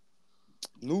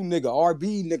 New nigga,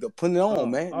 RB nigga, putting it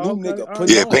on, man. New Okay. nigga, All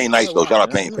right, putting it Yeah, well, on. Payne all nice right, though. well, Shout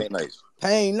out Payne. look. Payne nice.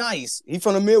 Payne nice. He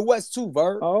from the Midwest too,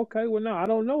 Verb. Okay, well, no, I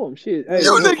don't know him. Shit. Yeah, Hey,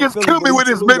 You he look. ain't from niggas Philly, kill but me he with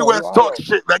this Toledo, Midwest talk Ohio.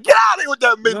 shit, man. Get out of here with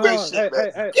that Midwest No, shit, man.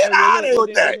 Get hey, well, out of look. here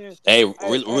with that. Hey,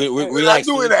 Hey, We're not relax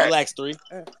doing three. that. Relax three.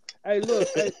 hey,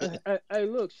 look. Hey,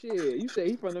 look. Shit. You say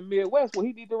he from the Midwest. Well,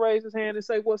 he need to raise his hand and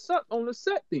say what's up on the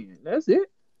set. Then that's it.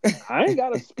 I ain't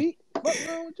gotta speak. Fuck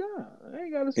wrong with y'all. I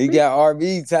ain't gotta He speak. got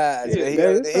RB ties, man. Shit, He man,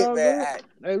 under the it's all Hitman good. Act.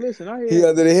 Hey, listen. He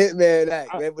under the Hitman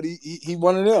Act, I, man. But he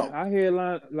one of them. I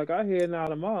headline like I headline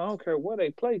them all. I don't care where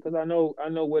they play because I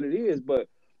know what it is. But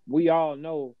we all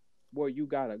know where you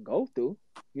gotta go through.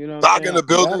 You know what I'm Saga in saying? the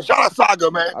You building. gotta. Shout out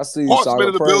Saga, man. I see you, Horseman Saga.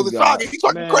 in the Praise building. God. Saga, he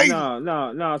talking Man, crazy.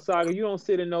 no, Saga. You don't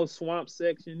sit in no swamp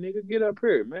section, nigga. Get up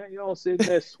here, man. You don't sit in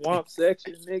that swamp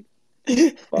section, nigga.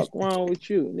 Fuck wrong with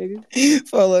you, nigga?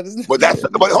 Fella, this But nigga.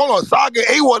 hold on, Saga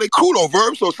A1 they cool though,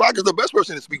 Verb. So Saga's the best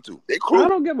person to speak to. They I cool.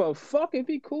 don't give a fuck if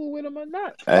he cool with him or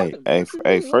not. Fuck Hey, him. hey, What you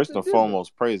hey, mean? What's first the and difference?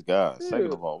 foremost, praise God.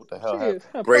 Second Shit, of all, what the hell shit.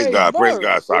 happened? Praise Praise God, Verb.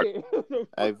 Saga. Shit. What the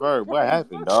Hey, fuck? Verb, what Praise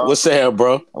happened, Verb. dog? What's that,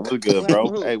 bro? What's good, What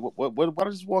happened? bro? Who? Hey, what did I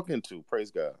just walk into?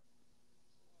 Praise God.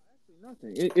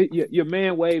 Nothing. Your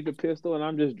man waved a pistol, and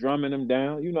I'm just drumming him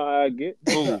down. You know how I get.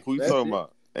 What's Who? up? Who you That's talking it.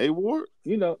 about? A Ward?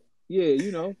 You know. Yeah,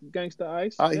 Gangsta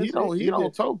Ice. He That's it. don't he You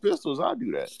don't just tow pistols. I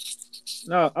do that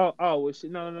no. Oh, well,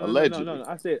 shit. No. allegedly.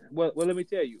 I said, well, let me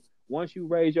tell you. Once you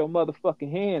raise your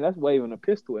motherfucking hand, that's waving a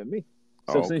pistol at me.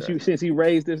 So Oh, since okay. he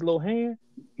raised this little hand,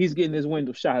 he's getting his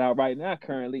window shot out right now.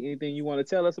 Currently, anything you want to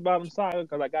tell us about him, Saga?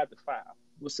 Because I got the file.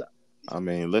 What's up? I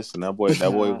mean, listen, that boy, Nah,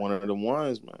 one of them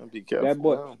ones, man. Be that careful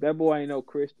boy, now. that boy ain't no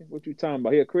Christian. What you talking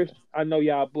about? He a Christian? I know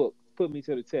y'all book. Put me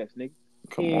to the test, nigga.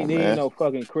 He Come ain't, on, he ain't man. no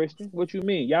fucking Christian. What you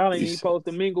mean? Y'all ain't You even said, supposed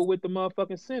to mingle with the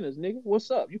motherfucking sinners, nigga.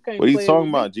 What's up? You can't what are you play it talking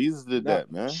with me. about? Jesus did Nah,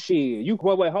 that, man. shit. You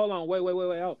wait, hold on, wait.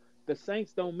 Oh, the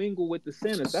saints don't mingle with the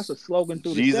sinners. That's a slogan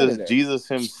through the Saturday. Jesus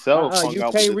himself hung You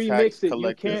out with can't the tax remix it.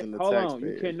 You collectors can't. and the Hold on.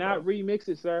 You taxpayers, cannot bro. remix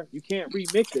it, sir. You can't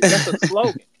remix it. That's a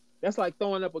slogan. That's like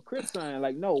throwing up a crip sign.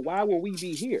 Like, no, why will we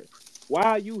be here? Why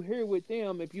are you here with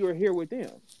them if you are here with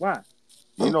them? Why?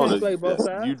 You You know can't that, play both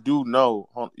you sides. do know,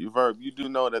 Verb. You do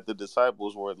know that the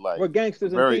disciples were We're like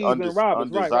gangsters and very thieves and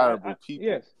robbers. Right. undesirable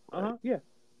Yes. people, right? Yeah.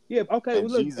 Yeah. Okay. And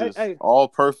Well, look. Jesus, Hey. all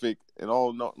perfect and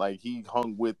all no, like he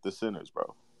hung with the sinners,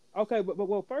 bro. Okay. But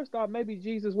well, first off, maybe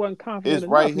Jesus wasn't confident His enough,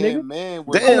 right nigga. hand man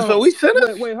was Hold Damn, so on. we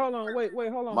sinners? Wait. Hold on. Wait.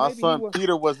 Hold on. my Maybe he son was.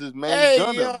 Peter was his main Hey,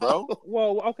 gunner, yo. bro.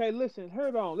 Well, okay, listen,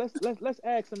 hold on. Let's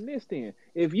ask him this then.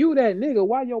 If you that nigga,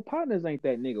 why your partners ain't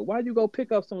that nigga? Why you go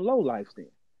pick up some low lives then?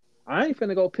 I ain't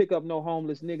finna go pick up no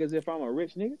homeless niggas if I'm a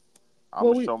rich nigga. I'm Well,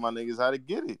 gonna we show my niggas how to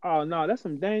get it. oh no, that's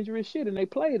some dangerous shit, and they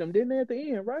played them, didn't they, at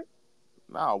the end, right?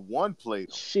 Nah, one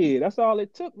played them. Shit, that's all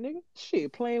it took, nigga.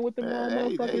 Shit, playing with the wrong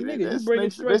Hey, motherfucking nigga. You there's bringing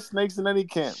snakes. straight There's snakes in any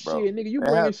camp, bro. shit, nigga. You It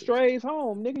bringing happens. strays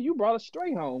home, nigga. You brought a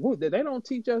stray home. Who? They don't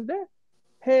teach us that.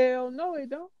 Hell no, it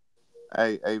don't.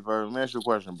 Hey, Verb, let me ask you a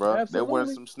question, bro. There weren't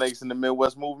Absolutely. some snakes in the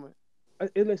Midwest movement.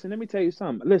 Listen, let me tell you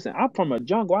something. Listen, I'm from a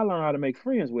jungle. I learned how to make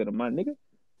friends with them, my nigga.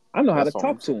 I know how to That's all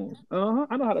I'm talk to saying. them.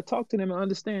 I know how to talk to them and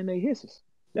understand their hisses.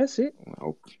 That's it.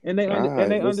 Okay. And they All and right,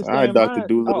 they listen. All right, understand Doctor mine.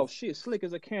 Doolittle. Oh shit, slick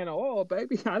as a can of oil,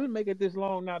 baby. I didn't make it this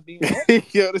long not being that.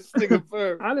 Yo, this nigga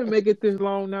Verb. I didn't make it this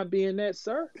long not being that,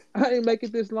 sir. I didn't make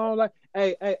it this long like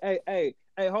hey,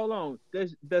 hold on.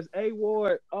 Does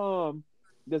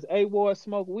A Ward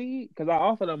smoke weed? Because I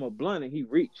offered him a blunt and he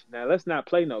reached. Now let's not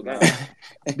play no Nah, games.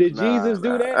 Did nah, Jesus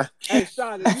do that? nah. Hey,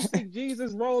 Saga, you see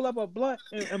Jesus roll up a blunt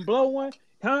and blow one?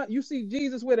 Huh? You see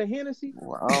Jesus with a Hennessy?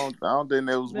 Well, I don't think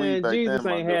there was weed Man, back Jesus then,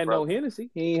 my ain't good had no brother.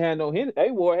 Hennessy. He ain't had no Hennessy.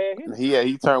 A Ward had Hennessy.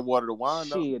 He turned water to wine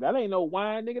though. Shit, that ain't no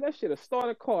wine, nigga. That shit a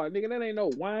starter car, nigga. That ain't no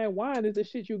wine. Wine is the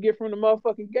shit you get from the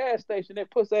motherfucking gas station. That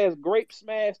pussy ass grape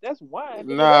smash. That's wine,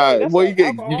 nigga. Nah, That's well an you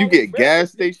alcoholic get gas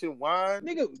beverage, nigga. station wine.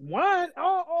 Nigga, wine.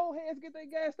 All old heads get their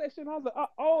gas station.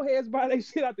 All heads buy their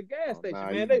shit out the gas Oh, station, nah,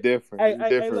 man. you They, different. You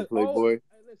different, look, old. Playboy.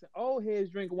 Hey, listen, old heads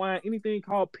drink wine. Anything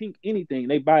called pink, anything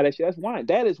they buy that shit. That's wine.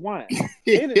 That is wine.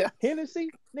 Yeah.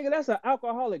 Hennessy, nigga, that's an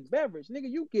alcoholic beverage,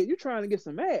 nigga. You trying to get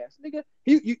some ass, nigga.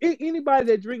 Anybody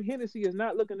that drink Hennessy is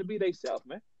not looking to be they self,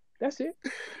 man. That's it.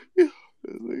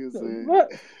 This nigga said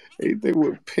What? anything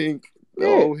with pink, the Yeah,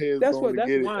 old heads going to that's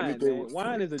get it. wine, Anything man. with Wine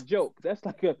pink. is a joke. That's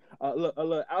like a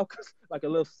little alcohol, like a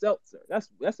little seltzer. That's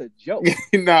a joke.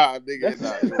 Nah, nigga, That's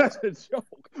nah, you that's right. a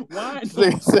joke. Wine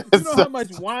don't. This nigga You know how said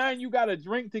much wine you gotta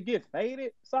drink to get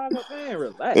faded, Saga? Man,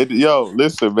 relax, yo,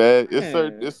 listen, man. man.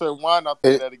 It's certain wine out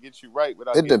there It that'll get you right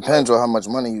without it getting you left. depends on how much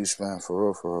money you spend, for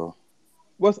real, for real.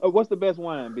 What's the best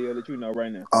wine, Bill, that you know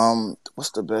right now?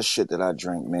 What's the best shit that I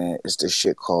drink, man? It's this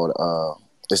shit called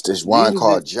it's this wine Jesus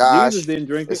called did. Jesus Josh. didn't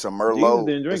drink it. It's a Jesus Merlot.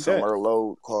 didn't drink It's a that.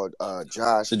 Merlot called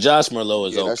Josh. The Josh Merlot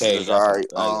is Yeah, that shit okay. is That's alright. like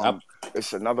I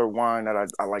It's another wine that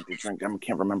I like to drink. I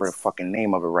can't remember the fucking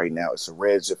name of it right now. It's a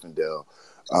red Zinfandel.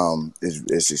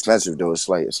 It's expensive though. It's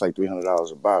like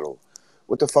 $300 a bottle.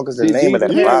 What the fuck is the Did name of Jesus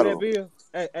that have that, bottle? Bill?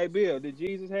 Hey, Bill, did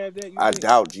Jesus have that? You I think?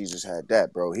 doubt Jesus had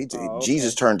that, bro. Oh, Jesus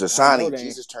okay. turned I know Dasani. they ain't.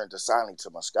 Jesus turned Dasani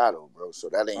to Moscato, bro. So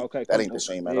that ain't Okay, that come ain't the on.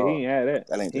 same at Yeah, he all. ain't had that.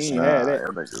 That ain't He the ain't same. had Nah, that.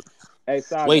 Hey,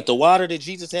 Saga, wait. The water that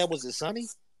Jesus had was it Sunny?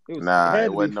 nah, it it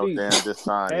had to be wasn't no Fiji. damn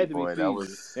Dasani, Had to be boy. That Fiji.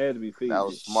 was Had to be that was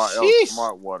Fiji. smart. That was Sheesh.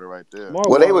 smart water right there. Smart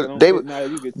Well, they water was don't they take was now.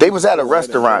 You get they two was for at a $4.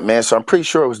 That ain't restaurant, water. man. So I'm pretty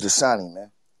sure it was Dasani, man.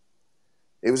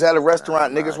 It was at a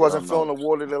restaurant. Nah, Niggas you wasn't don't filling know. the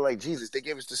water. They're like, Jesus, they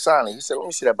gave us Dasani. He said, let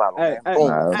me see that bottle, Hey, man. hey, Boom.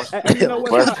 Nah, you know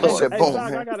what, fresh Saga? He Hey, water. said, hey, boom, Saga,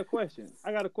 I man. got a question.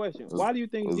 Was Why do you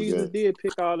think was Jesus good. did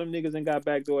pick all them niggas and got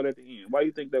backdoored at the end? Why do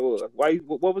you think that was?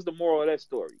 What was the moral of that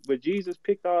story? But Jesus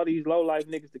picked all these low life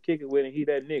niggas to kick it with, and he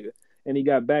that nigga, and he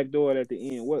got backdoored at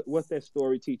the end. What's that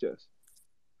story teach us?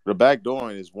 The back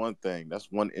dooring is one thing.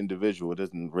 That's one individual. It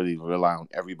doesn't really rely on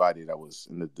everybody that was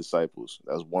in the disciples.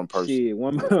 That was one person. Shit,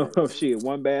 one shit,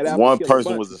 one bad apple One kill a person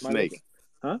bunch. was a Might as snake. well.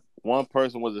 Huh? One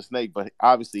person was a snake, but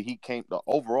obviously he came to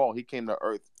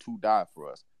earth to die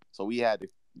for us. So it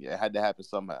had to happen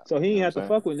somehow. So he You know ain't what I'm have to saying?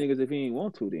 fuck with niggas if he ain't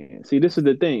want to. Then see, this is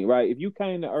the thing, right? If you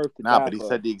came to earth to Nah, die but he for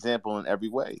set the example in every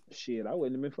way. shit, I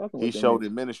wouldn't have been fucking He with them showed niggas.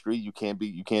 in ministry you can't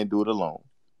do it alone.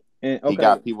 And He okay,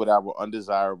 got people that were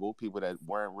undesirable, people that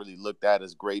weren't really looked at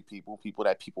as great people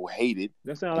that people hated,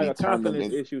 that sounds and like he a turned them confidence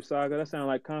in. issue, Saga. That sounds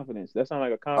like confidence. That sounds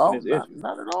like a Oh, confidence not issue.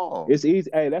 not at all. It's easy.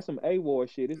 Hey, that's some A-War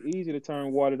shit. It's easy to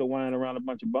turn water to wine around a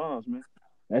bunch of bombs, man.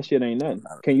 That shit ain't nothing.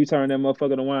 Can you turn that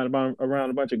motherfucker to wine around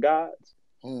a bunch of gods?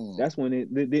 Hmm. That's when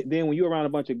then when you around a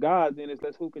bunch of gods, then it's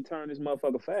let's who can turn this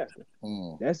motherfucker faster.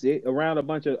 Hmm. That's it. Around a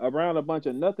bunch of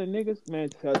nothing niggas, man,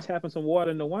 tapping some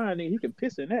water in the wine, nigga, he can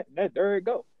piss in that. There it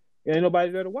go. Ain't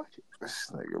nobody there to watch it.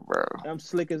 This nigga, bro. I'm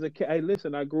slick as a cat. Hey,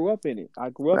 listen, I grew up in it.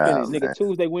 Nah, Nigga. man.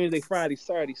 Tuesday, Wednesday, Friday,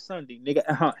 Saturday, Sunday,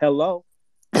 nigga. Hello,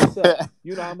 what's up?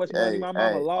 You know how much money Hey, my mama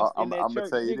hey, lost in I'm that gonna church,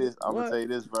 tell you nigga? this. I'm gonna What? tell you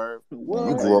this, Verb. Man, you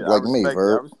I'm gonna What? tell grew you up this. I like me, respect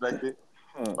it. I Verb. respect it.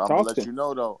 But I'm gonna Talk let to. you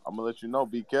know though. I'm gonna let you know.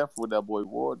 Be careful with that boy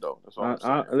Ward though. That's all I'm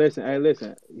saying. Listen, hey,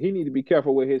 listen. He need to be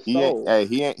careful with his He ain't. soul. Hey,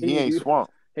 He he need ain't to. swamp.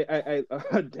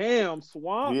 Damn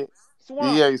swamp, He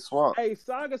swamp. ain't swamp. Hey,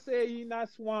 Saga said he not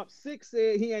swamp. Six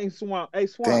said he ain't swamp. Hey,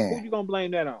 swamp. Who Damn. you gonna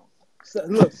blame that on? So,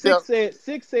 look, Yep.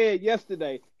 Six said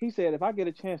yesterday. He said if I get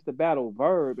a chance to battle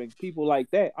Verb and people like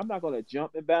that, I'm not gonna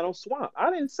jump and battle Swamp. I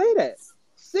didn't say that.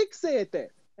 Six said that.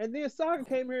 And then Saga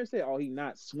came here and said, "Oh, he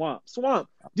not Swamp. Swamp.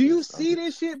 Do you I'm see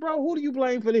this shit, bro? Who do you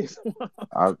blame for this?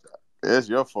 I, it's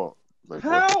your fault, Playboy.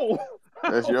 How?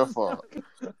 That's How, your fault. Saga?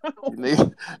 How?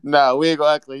 Nah, we ain't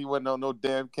gonna act like he wasn't on no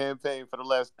damn campaign for the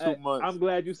last Hey, 2 months. I'm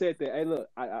glad you said that. Hey, look,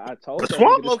 I told But that nigga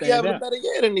Swamp to Loki stand having a down. better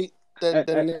year than Hey,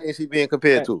 than hey, the names he being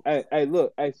compared to.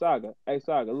 look, hey, Saga,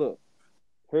 look.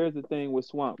 Here's the thing with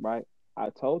Swamp, right?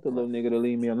 I told the little nigga to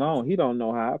leave me alone. He don't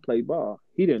know how I play ball.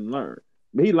 He didn't learn.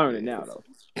 But he learning now though.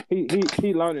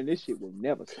 He learning this shit will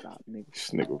never stop, nigga.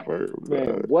 This nigga Verb, Man,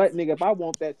 dog. what nigga? If I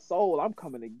want that soul, I'm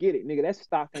coming to get it, nigga. That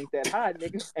stock ain't that high,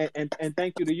 nigga. And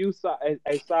thank you to you,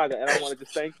 Saga. And I want to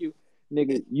just thank you,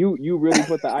 nigga. You really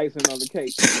put the icing on the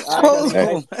cake, nigga. I ain't Hold gonna.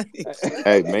 Hey, on, man.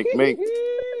 hey,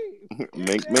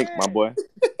 mink, my Man. boy.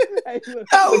 Hey, look,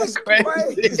 That look. was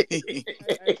crazy.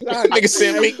 Hey, Saga. Nigga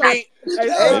said Hey, mink Saga. mink.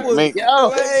 Hey, That Saga. was Mink,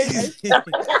 Yo. Hey, crazy.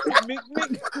 Mink,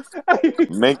 Mink. Hey,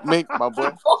 my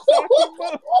boy. stock him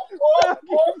up. Stock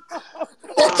him up.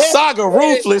 Saga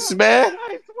ruthless, man.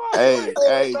 Hey, Swap, you Hey, ain't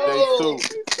said hey, nothing. No. J2.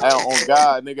 Hey, Hey, Saga on said,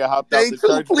 God, nigga hopped out the J2,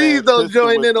 church please van, don't pistol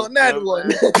join in whipping. on You that know what one.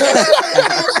 I'm saying?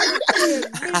 that nigga said,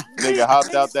 Mink, Nigga Mink,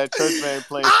 hopped out Mink. that church van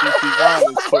playing CC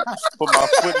Winans, put my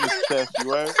foot in his chest,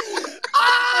 you heard?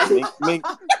 Hey, Mink.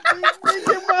 Mink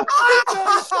him up. He said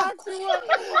he stocked you up,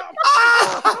 Swap.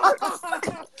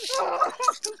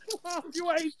 Swap,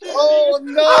 you ain't shit, nigga. Oh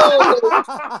no!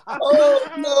 Oh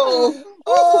no!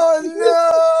 Oh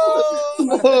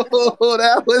no! Oh,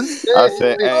 that was I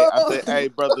said, crazy. hey,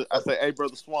 brother. I said, hey,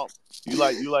 brother Swamp. You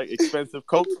like expensive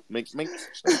coke? Mink.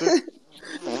 That's it.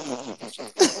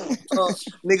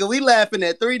 Nigga, we laughing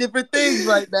at three different things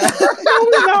right now. No,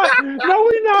 we not. No,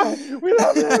 we not. We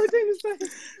laughing at everything the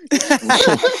same.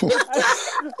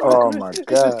 Oh my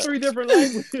It's just god! three different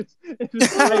languages. It's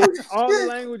just hey, all the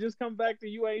languages come back to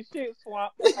you ain't shit,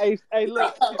 Swamp. Hey,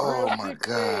 look, Oh real my six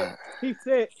said. god! He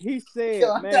said,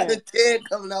 Yo, I got a man, tear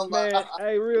coming out my man. eye.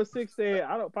 Hey, real six said,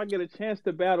 I don't. If I get a chance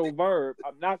to battle Verb,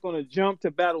 I'm not gonna jump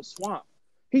to battle Swamp.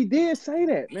 He did say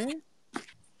that, man.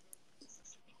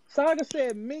 Saga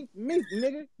said Mink Mink,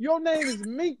 nigga. Your name is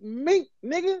Mink Mink,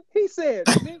 nigga. He said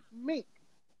Mink Mink.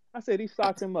 I said he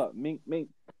socked him up. Mink Mink.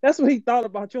 That's what he thought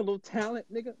about your little talent,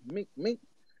 nigga. Mink Mink.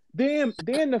 Then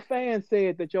the fans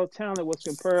said that your talent was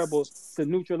comparable to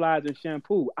neutralizing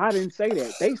shampoo. I didn't say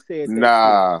that. They said that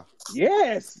shit. Nah,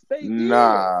 Yes, they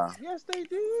did. nah, Yes, they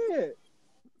did.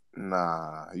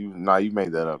 nah. You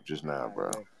made that up just now, Hey,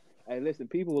 bro. hey, hey, listen,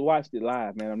 people watched it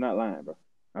live, man. I'm not lying, bro.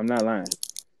 I'm not lying.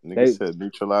 Nigga They said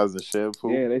neutralizing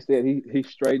shampoo. Yeah, they said he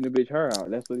straightened the bitch hair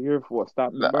out. That's what he here for.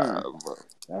 Stop the Nah, burn. bro.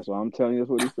 That's what I'm telling you.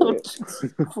 That's what he said.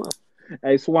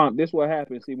 Hey, Swamp, this what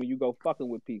happens. See, when you go fucking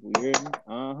with people, you hear me?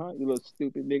 You little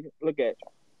stupid nigga. Look at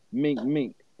you. Mink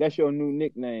Mink. That's your new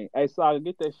nickname. Hey, Saga,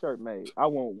 get that shirt made. I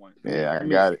want one. Mink Yeah, I Mink.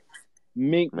 got it.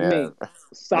 Mink Man, Mink.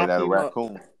 made Sock out of him up.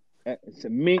 raccoon. It's a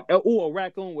mink. Oh, a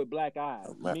raccoon with black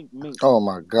eyes. Man, Mink Mink. Oh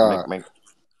my god! mink.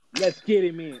 Let's get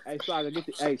him in. Hey,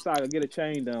 Saga, get a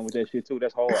chain done with that shit too.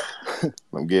 That's hard.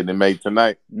 I'm getting it made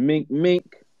tonight. Mink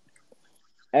Mink.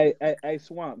 Hey,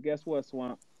 Swamp. Guess what,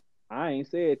 Swamp? I ain't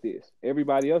said this.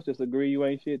 Everybody else just agree you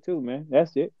ain't shit too, man.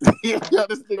 That's it. Yo,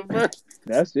 this nigga Verb.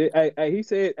 That's it. Hey, he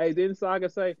said, hey, didn't Saga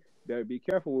say, better be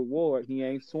careful with Ward. He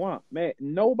ain't Swamp. Man,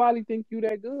 nobody think you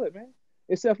that good, man.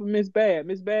 Except for Miss Bad.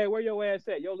 Miss Bad, where your ass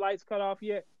at? Your lights cut off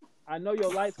yet? I know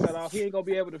your lights cut off. He ain't gonna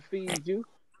be able to feed you.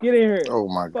 Get in here. Oh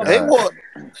my Fuck you. god! A-Ward,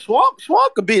 Swamp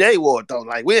could beat A-Ward though.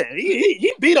 Like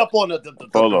he beat up on the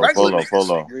Polo. regular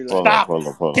niggas. Relax. Stop it.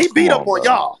 He Come beat up on, on bro.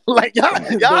 y'all. Like y'all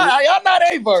The not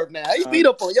A-Verb now. He uh, beat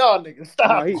up on y'all niggas.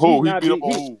 no, Stop it. he Who he not beat up beat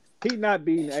on who? he not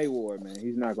beating A Ward, man.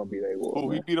 He's not gonna beat A Ward,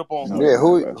 Who he man. beat up on No, who? he's Yeah, not,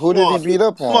 who bro. who did he beat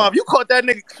up on? Swamp, you caught that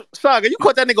nigga Saga. You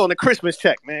caught that nigga on the Christmas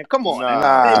check, man. Come on now.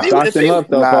 He Nah, socked him up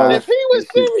though, nah. If Polo. he was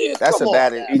serious, That's come a on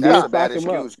bad. now. He That's did a Stop. bad sock him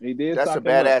up. excuse. He did That's a sock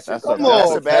him up. badass. Come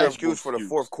That's on, a bad man. terrible excuse for the excuse.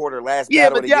 fourth quarter, last Yeah,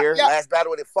 battle of but the year, y'all last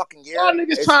battle of the fucking year.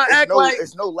 niggas trying to act like,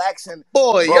 It's no relaxing,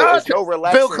 boy, bro. y'all It's no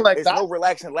Bill relaxing. It's Collector. no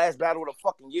relaxing last battle of the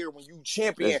fucking year when you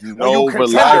champion, There's when you no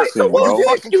All contender, right, so relaxing, when what's you bro. your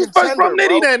fucking excuse versus Rum contender,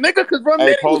 Nitty bro. then, nigga? Because Rum Hey,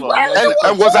 Nitty was Polo, let me riding ask you And a your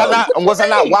and question, was I ass. Polo. not What and you was I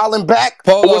not mean? wilding back?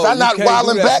 Was Polo, I you not can't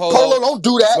do wilding that, back? Polo. Polo, don't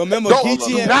do that. Remember Don't Polo,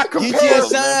 Geechee let do me and ask not you. Geechee and compare. Polo,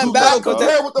 let me ask Shine Do you battle something, not because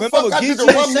dog. compare what the remember fuck I did to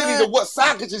Geechee and Rum Nitty to Shine. what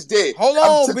Saga just did. Hold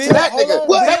on, To Bill. that Hold nigga. on,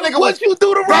 What? That Bill. nigga was What you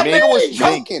do to Rum that nigga was Nitty?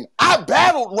 Mink. choking. I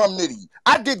battled Rum Nitty.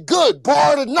 I did good.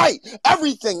 Bar of the night.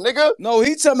 Everything, nigga. No,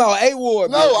 he talking about A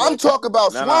Ward, Bill No, I'm Collector. talking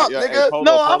about Nah. Swamp, Yeah, hey, nigga.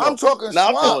 No, I'm talking I'm just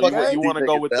Swamp, Polo. fucking You with gang. these want to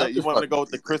go niggas, with man. the I'm you just want me to fucking go with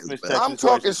with the these niggas, Christmas man. check I'm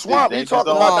talking situation? The Swamp. He danger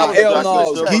talking zone. about that Nah, was a You hell got you got no. Christmas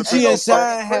still check. go to Geechee Ain't and no Christmas? fucking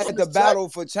Shine had the Christmas check. battle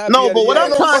for No, champion of the but what Ain't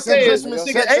I'm year no trying to fucking say singles, is, Christmas nigga.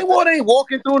 nigga, checks. A-Ward ain't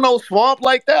walking through no swamp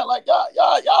like that. Like,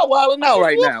 y'all wilding I out just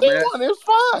right whooped now, him man. one. It was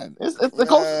fine. It's the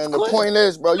coast is Man, the clear. point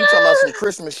is, bro, you talking about some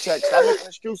Christmas checks. Stop making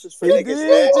excuses for He niggas,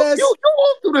 You, did man. just you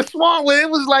walked through the swamp where it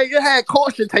was like it had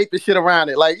caution tape and shit around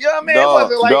it. Like, you know what I mean? It Dog,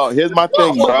 wasn't like dog. Here's the my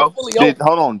swamp thing, wasn't bro. fully open.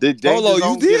 Hold on? Did Danger Polo.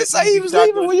 You Zone get did an say he easy was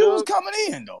shot leaving to when you was Suge? coming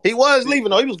in, though. He was Did,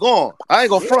 leaving though. He was gone. I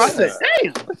ain't gonna front. I said, Yeah.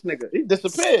 damn, this nigga, he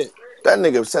disappeared. That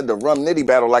nigga said the Rum Nitty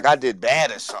battle like I did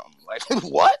bad or something. Like,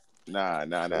 what? nah.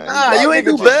 He Nah, did. That you ain't nigga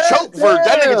do just bad. choke verse.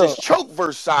 That nigga Damn. just choke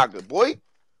verse Saga, boy.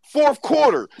 Fourth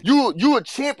quarter, you a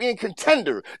champion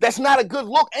contender. That's not a good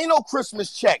look. Ain't no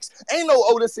Christmas checks. Ain't no,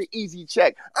 oh, that's an easy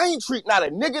check. I ain't treat not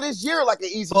a nigga this year like an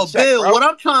easy check, Bill, bro. what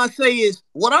I'm trying to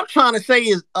say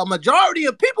is a majority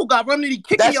of people got Remedy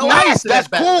kicking That's your nice. ass. That's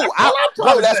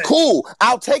cool. That's cool.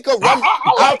 I'll take a rum.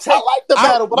 I like the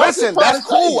battle, but listen, that's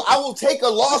cool. I will take a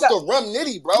loss to Rum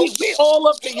Nitty, bro. We all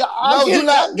up to y'all. No, you're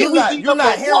not hearing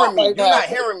me. Right You're not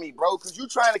hearing me, bro, because you're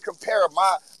trying to compare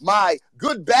my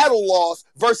good battle loss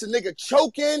versus nigga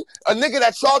choking, a nigga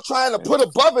that y'all trying to put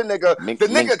above a nigga. The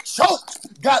nigga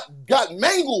choked, got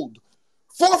mangled.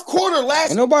 Fourth quarter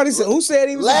last. And nobody said who said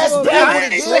he was last above. battle of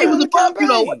the He was above, you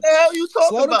know. What the hell you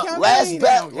talking about?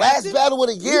 Last battle of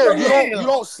the year. You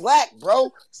don't slack,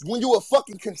 bro. When you a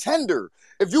fucking contender.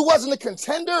 If you wasn't a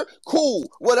contender, cool,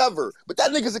 whatever. But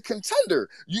that nigga's a contender.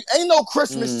 You ain't no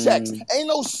Christmas checks. Ain't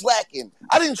no slacking.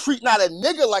 I didn't treat not a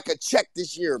nigga like a check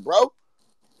this year, bro.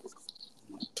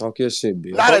 Talk your shit,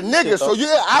 Bill. Not a nigga. So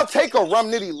yeah, I'll take a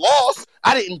Rum Nitty loss.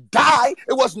 I didn't die.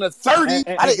 It wasn't a 30.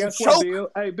 I didn't choke. Bill?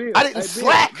 Hey, Bill. I didn't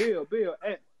slack. Bill.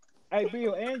 Hey,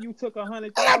 Bill, and you took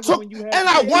 100,000 when you had. And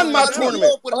I won my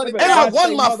tournament. And I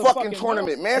won my fucking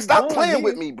tournament, man. Stop playing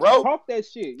with me, bro. Talk that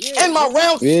shit. Yeah. And my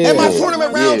rounds, and my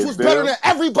tournament rounds was better than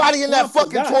everybody in that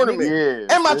fucking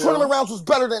tournament. And my tournament rounds was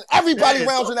better than everybody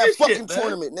rounds in that fucking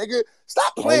tournament, nigga.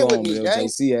 Stop playing with me, gang.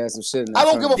 JC had some shit in that I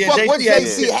don't give a fuck what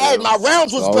JC had. My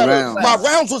rounds was better. My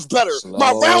rounds was better.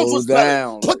 My rounds was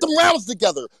better. Put them rounds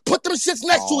together. Put them shits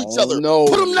next to each other.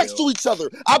 Put them next to each other.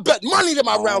 I bet money that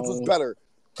my rounds was better.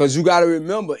 Cause you gotta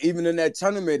remember, even in that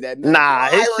tournament, that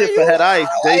his shit for head ice.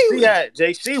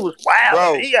 JC was wild.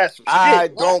 Bro, he had some shit. I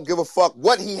don't give a fuck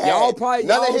what he had.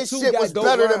 None of his shit was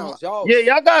better than mine.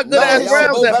 Y'all got good ass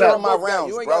rounds. Better than my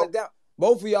rounds, bro.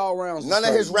 Both of y'all rounds. None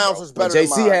of his rounds was better than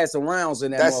mine. JC had some rounds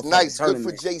in that. That's nice. Tournament.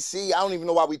 Good for JC. I don't even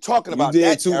know why we talking about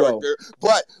that character.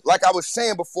 But like I was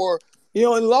saying before, you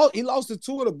know, he lost to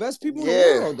two of the best people in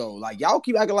the world, though. Like y'all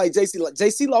keep acting like JC.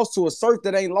 JC lost to a Surf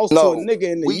that ain't lost to a nigga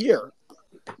in the year.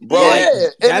 Bro,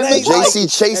 that ain't JC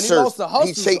Chaser.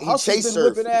 He chased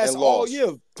Surf and lost all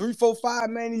year. 3, 4, 5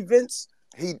 main events.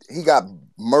 He got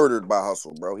murdered by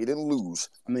Hustle, bro. He didn't lose.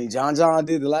 I mean, John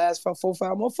did the last 4, 5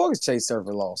 motherfuckers chase Surf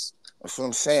and lost. That's what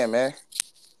I'm saying, man.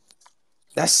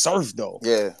 That's Surf though.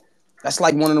 Yeah. That's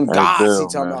like one of them gods he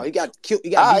talking about. He got killed.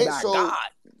 He got beat by a god.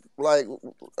 Like,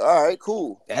 all right,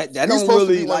 cool. That don't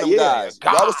really one of them guys.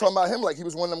 Y'all was talking about him like he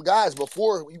was one of them guys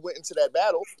before he went into that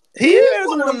battle. He is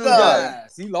one of them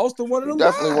guys. He lost to one of them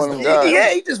definitely guys. One of them guys.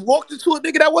 Yeah, he just walked into a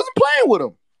nigga that wasn't playing with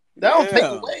him. That don't take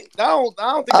away. I don't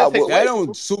think that takes away. That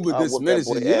don't super diminish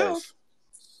it. Yeah.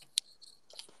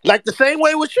 Like the same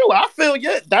way with you. I feel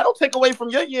that'll take away from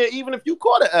your year, even if you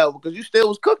caught an L, because you still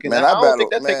was cooking. Man, I don't think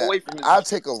that take away from you. I'll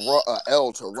take a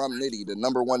L to Rum Nitty, the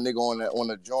number one nigga on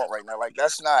the joint right now. Like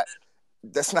that's not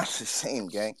the same,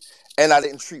 gang. And I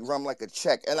didn't treat Rum like a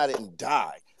check, and I didn't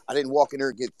die. I didn't walk in there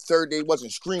and get 30. They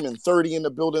wasn't screaming 30 in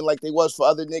the building like they was for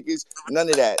other niggas. None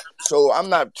of that. So I'm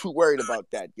not too worried about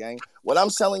that, gang. What I'm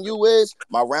telling you is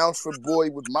my rounds was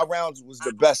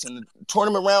the best in the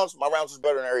tournament rounds. My rounds was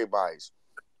better than everybody's.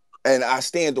 And I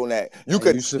stand on that. You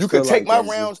could take my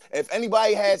rounds. If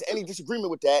anybody has any disagreement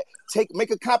with that,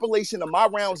 make a compilation of my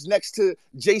rounds next to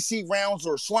JC rounds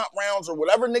or Swamp rounds or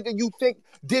whatever nigga you think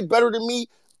did better than me.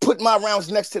 Put my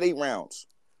rounds next to their rounds.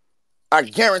 I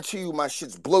guarantee you my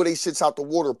shits blow they shits out the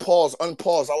water. Pause,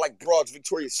 unpause. I like broads,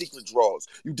 Victoria's Secret draws.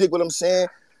 You dig what I'm saying?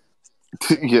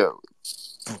 Yeah.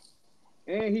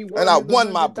 And I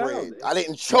won my bread. I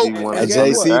didn't choke. And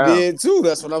JC did too.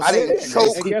 That's what I'm saying. I didn't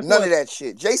choke. None of that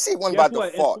shit. JC won by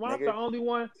default. Swamp's the only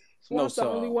one. Swamp's the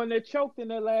only one that choked in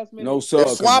that last minute. No, sir.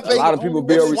 A lot of people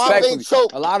be respectful.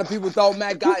 A lot of people thought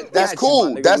Matt got. That's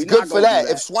cool. That's good for that.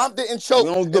 If Swamp didn't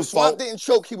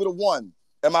choke, he would have won.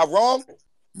 Am I wrong?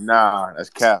 Nah, that's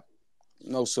cap.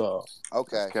 No, sir.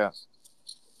 Okay. Cap.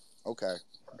 Okay.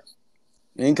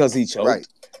 Ain't because he choked. Right.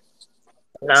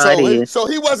 No, so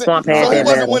he wasn't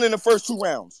winning the first 2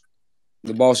 rounds.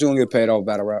 The boss, you don't get paid off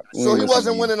battle rap. So he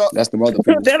wasn't winning. That's the mother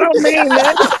people. That don't mean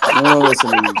that. No, listen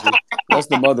to you, G. That's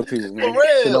the mother people, man. For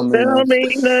real. That don't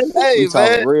mean nothing. Hey,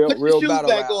 man. Real battle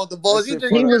back rap. On the boss. He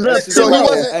was up. So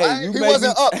he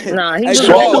wasn't up. Nah, he was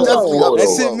up.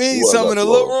 That shit means something in the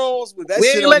little rooms, but that we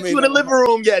shit ain't let you in the living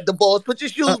room yet, the boss. Put your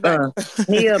shoes back.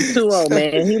 He up 2-0,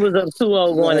 man. He was up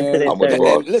 2-0 going into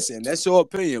that. Listen, that's your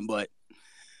opinion, but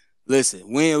Listen,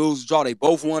 win, lose, draw. They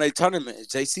both won a tournament.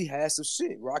 JC had some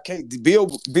shit. Bro. I can't.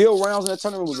 Bill rounds in that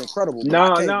tournament was incredible, but I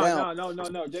No, came no, down.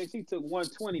 no. JC took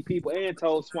 120 people and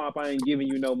told Swamp I ain't giving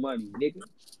you no money, nigga.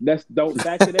 That's don't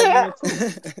factor that in too.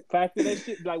 Factor that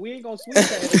shit. Like we ain't gonna sweet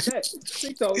past that.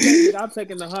 He told that nigga I'm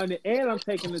taking the 100 and I'm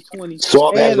taking the 20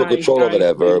 Swamp has and no control I over ain't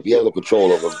that splitting Verb. He has shit. no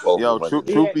control over the Yo, money, man.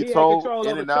 truth be He had told, control in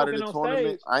over and out of choking the on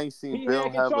tournament, stage. I ain't seen He Bill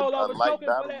had have control a over light choking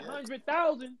for battle that yet.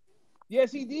 100,000.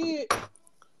 Yes, he did.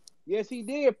 Yes, he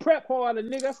did. Prep harder,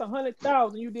 nigga. That's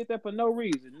 100,000. You did that for no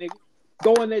reason, nigga.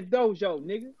 Go in that dojo,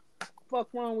 nigga. Fuck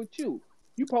wrong with you?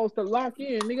 You supposed to lock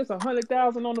in, nigga. It's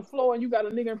 100,000 on the floor, and you got a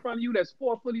nigga in front of you that's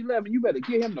 4'11". You better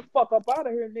get him the fuck up out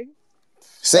of here, nigga. That's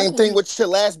Same when thing you with your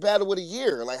last battle of the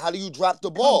year. Like, how do you drop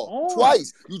the come ball? on.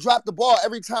 Twice. You drop the ball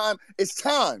every time it's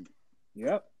time.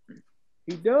 Yep,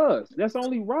 he does. That's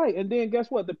only right. And then guess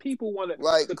what? The people want to.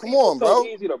 Like, The come people on, so bro.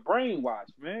 easy to brainwash,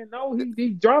 man. No, he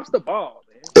drops the ball,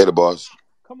 man. Hey, the boss.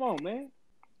 Come on, man.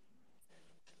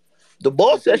 The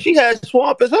boss said she had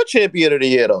Swamp as her champion of the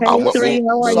year, though. Hey, I'm with See, three,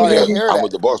 how are you, sorry to yeah, baby? hear I'm that.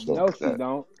 with the boss on No, she that.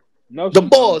 don't. No, The she don't,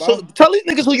 boss. So boss. tell these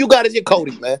niggas who you got as your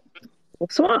Cody, man.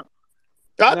 Swamp.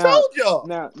 I Now, told y'all.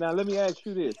 now, let me ask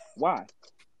you this: Why?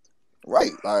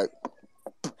 Right. Like,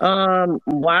 How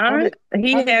Why? many? How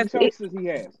He many has chokes does he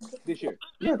has this year?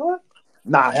 Yeah, go ahead.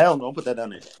 Nah, hell no. Put that down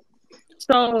there.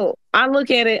 so I look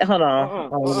at it. Hold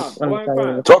on. Let me One tell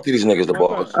fine, you. Talk to these niggas, the one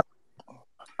fine. boss.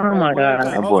 Oh my One god.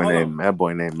 fine. That Hold, boy hold on.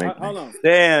 named Make Hold Make. on.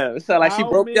 Damn, it sounded like she How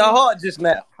broke your many? heart just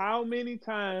now. How many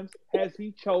times has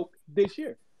he choked this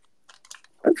year?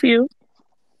 A few.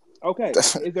 Okay.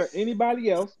 Is there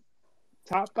anybody else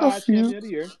top A five few. champion of the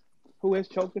year who has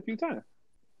choked a few times?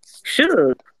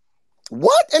 Should.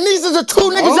 what? And these are the two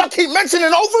niggas Huh? y'all keep mentioning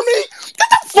over me? Get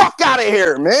the fuck out of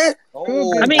here, man.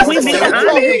 Oh, I Good mean, That's we the what being man you I'm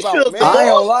honest. talking mean, about, Suge, the man. I ain't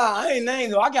gonna boss? lie. I ain't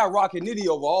named though. I got Rocket Nitty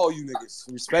over all you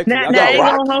niggas. Respectfully, Now, I now got I ain't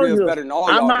Rocket gonna hold careers you. better than all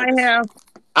I y'all might niggas. have.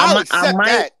 I'll accept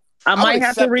that. I I would might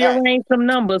have to accept that. rearrange some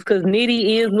numbers because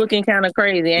Nitty is looking kind of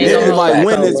crazy. I ain't gonna Nitty Yeah, hold might you, facts.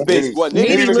 win this Polo. bitch. Nitty, What Nitty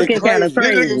Nitty Nitty shit looking looking, kind of crazy.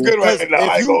 Nitty looking crazy. good Cause right now.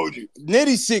 if I ain't you gonna hold you.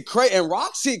 Nitty shit crazy and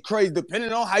Rock shit crazy,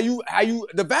 depending on how you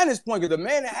the vantage point. Cause the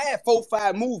man that had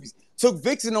 4-5 movies took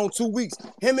Vixen on 2 weeks.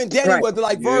 Him and Danny, Right. whether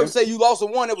like Verb Yeah. say you lost a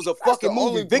one, it was a That's the fucking movie,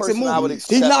 only Vixen person I would movie.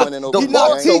 He accept knocked winning The over he me, knocked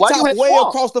boss. gang. So why you T-Top had way Swamp?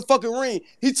 across the fucking ring.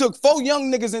 He took 4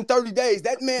 young niggas in 30 days.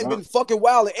 That man been fucking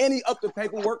wild and he upped the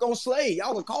paperwork on Slade.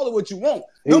 Y'all can call it what you want.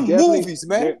 He Them definitely. movies,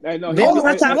 man. I know he. They're Call it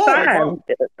my what you Hey, top want. hey, five. boss.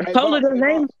 Hey, Polo boss. the Hey,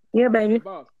 name. boss. Yeah, Hey, baby.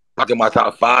 boss. Like in my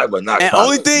top five, but not And top.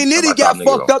 only Look. thing Not my Nitty top got nigga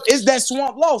fucked though. up is that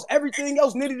Swamp loss. Everything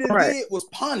else Nitty done Right. did was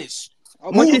punished.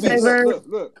 What you Okay. say, Movies. Verb?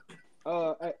 Look.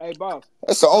 Hey, boss.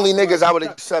 That's the only Saga right. niggas I would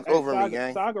accept Hey, over me,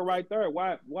 gang. Saga right there.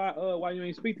 Why you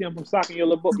ain't speak to him from socking your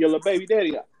little baby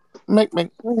daddy up? Make.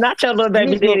 Not your little You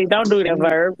baby used to daddy. look. Don't do that,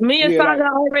 Verb. Me and Yeah, like Saga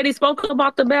already spoke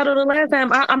about the battle the last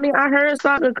time. I mean, I heard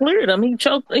Saga cleared him. He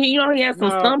choked. He had some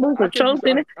no. stumbles or choked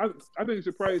in it. I think you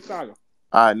should praise Saga.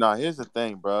 All right, now here's the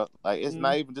thing, bro. Like, it's Mm.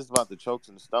 not even just about the chokes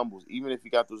and the stumbles. Even if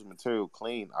you got those material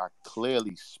clean, I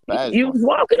clearly spazzed You on him.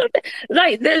 walking up there.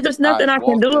 Like there's just I nothing I can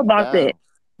walked do him about that. down.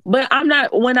 But I'm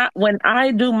not when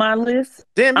I do my list.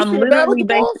 Damn, you I'm seen the battle with literally the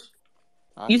based. boss?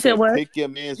 I You said said, what? pick your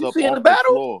mans You up seen the off the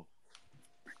battle? floor.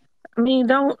 I mean,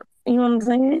 don't you know what I'm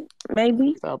saying?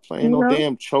 Maybe Stop playing you no know.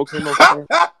 damn chokes and no stuff.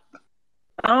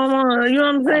 I don't want to. You know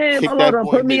what I'm I saying? kicked Polo that don't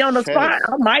boy put in me his on the spot. chest.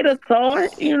 I might have saw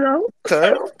it. You know.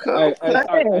 Okay, okay,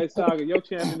 okay. Hey, Saga, your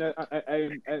champion.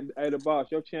 The boss.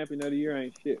 Your champion of the year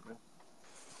ain't shit, man.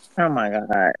 oh my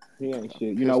god. He ain't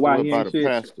shit. You know Pistol why whip he by ain't the shit?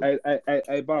 pastor.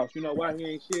 Hey, boss. You know why he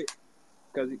ain't shit?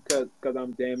 Cause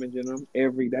I'm damaging him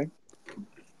every day.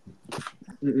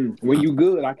 When you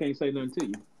good, I can't say nothing to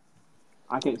you.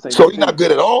 I can't say So nothing he's to not you.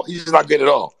 good at all. He's just not good at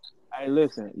all. Hey,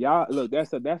 listen, y'all. Look,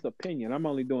 that's opinion. I'm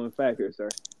only doing fact here, sir.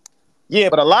 Yeah,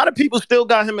 but a lot of people still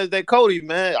got him as their Cody,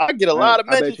 man. I get a lot of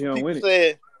I bet mentions you from don't people win it.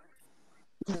 saying,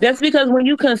 That's because when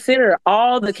you consider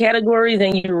all the categories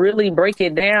and you really break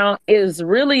it down, it's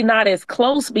really not as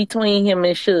close between him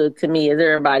and Suge to me as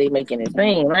everybody making it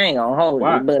seem. I ain't gonna hold you,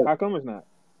 Why? but How come it's not?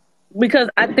 because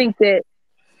I think that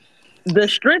the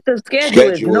strength of schedule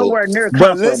is Schedule. nowhere near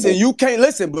But listen, comparable. you can't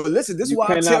listen. But listen, this is You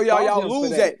why I tell cannot y'all fault y'all him for lose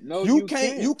that. that. No, You you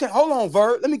can't. can't. You can't. Hold on,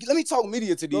 Verb. Let me talk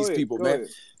media to Go these ahead. people, Go man. ahead.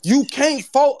 You can't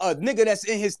fault a nigga that's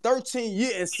in his 13th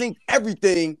year and sink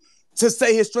everything to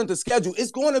say his strength of schedule.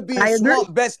 It's going to be in I agree.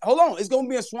 Swamp best. Hold on, it's going to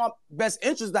be in Swamp best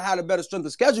interest to have a better strength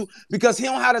of schedule because he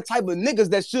don't have the type of niggas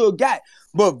that Suge got.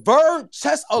 But Verb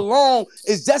chest alone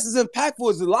is just as impactful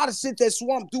as a lot of shit that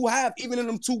Swamp do have, even in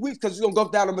them 2 weeks, because he's gonna go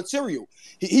down the material.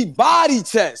 He body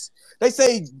chest. They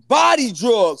say body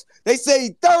drugs. They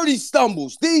say 30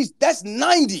 stumbles. That's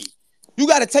 90. You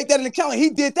got to take that into account. He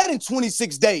did that in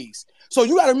 26 days. So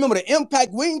you got to remember the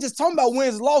impact. We ain't just talking about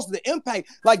wins and losses, the impact.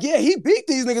 Like, yeah, he beat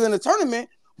these niggas in the tournament,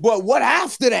 but what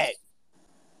after that?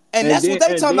 And that's what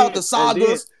they talking about, the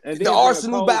sagas, the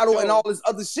Arsenal battle, and all this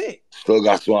other shit. Still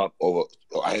got swamped over.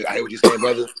 I hear what you're saying,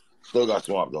 brother. Still got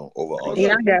swamped though over Arsenal.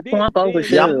 Yeah, I got swamped over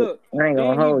Suge. I ain't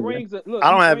gonna hold you.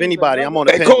 I don't have anybody. I'm on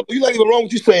the Hey, panel. Cole, you not even wrong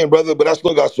what you're saying, brother, but I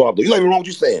still got swamped though. You not even wrong what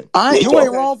you're saying. You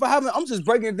ain't wrong for having. I'm just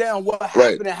breaking down what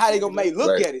happened and how they gonna make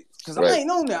look at it. Because I ain't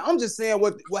on that. I'm just saying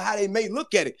how they may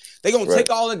look at it. They gonna take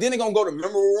all and then they gonna go to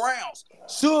memorable rounds.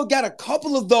 Suge got a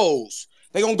couple of those.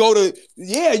 They gonna go to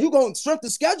you gonna strength the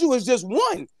schedule is just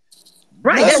one.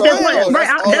 Right, that's just one.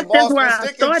 That's where I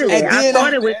started. I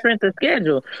started with strength of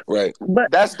schedule. Right,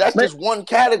 but that's just one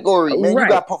category, man. You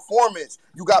got performance,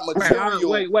 you got material.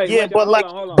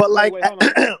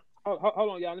 Hold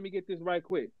on, y'all. Let me get this right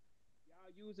quick.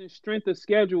 Y'all using strength of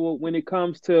schedule when it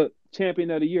comes to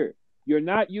champion of the year. You're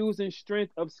not using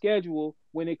strength of schedule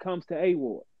when it comes to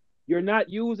award. You're not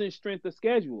using strength of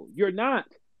schedule. You're not.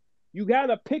 You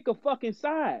gotta pick a fucking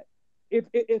side. If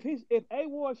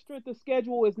A-Ward's strength of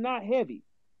schedule is not heavy,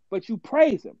 but you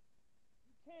praise him,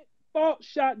 you can't fault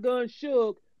Shotgun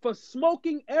Suge for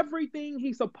smoking everything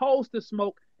he's supposed to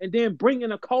smoke and then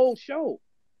bringing a cold show.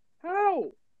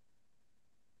 How?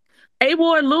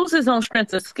 A-Ward loses on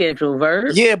strength of schedule,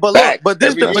 Verb. Yeah, but look, but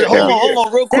hold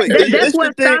on, real quick. That's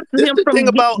what stops him from thing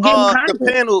about getting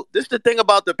the panel. This the thing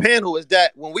about the panel is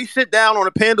that when we sit down on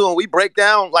the panel and we break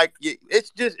down, like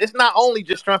it's not only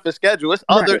just strength of schedule. It's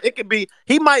other. It could be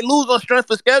he might lose on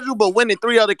strength of schedule, but win in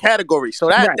 3 other categories. So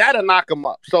that'll knock him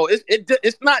up. So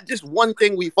it's not just one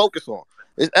thing we focus on.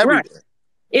 It's everything.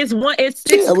 It's one. It's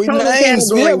 6 total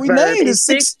categories. We named it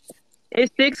 6.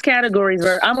 It's 6 categories,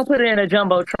 Verb. I'm gonna put it in a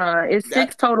jumbotron. It's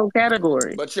 6 total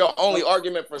categories. But your only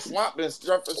argument for swamp is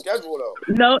strength of schedule,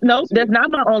 though. No, that's not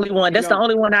my only one. That's the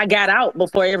only one I got out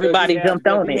before everybody jumped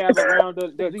on it.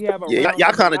 Does he have a round?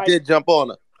 Y'all kind of did jump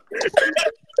on it.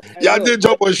 Y'all did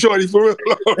jump on Shorty for real.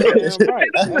 That's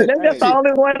the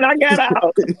only one I got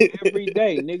out. Every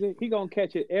day, nigga. He gonna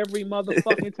catch it every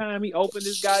motherfucking time he open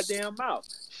his goddamn mouth.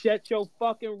 Shut your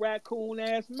fucking raccoon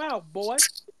ass mouth, boy.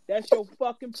 That's your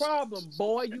fucking problem,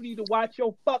 boy. You need to watch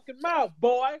your fucking mouth,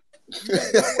 boy. You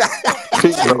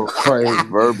Yo, crazy.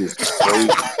 Verb is crazy.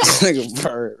 Nigga,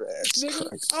 Verb ass.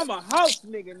 Nigga, I'm a house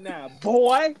nigga now,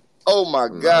 boy. Oh my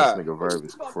God. This nigga Verb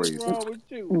is crazy. What's wrong with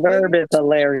you? Verb is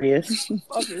hilarious.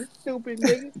 Fucking stupid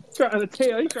nigga.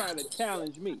 He trying to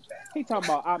challenge me. He talking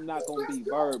about I'm not gonna be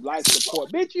Verb life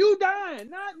support. Bitch, you dying,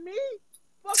 not me.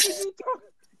 Fucking you talking.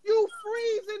 You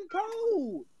freezing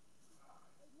cold.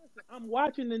 Listen, I'm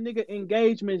watching the nigga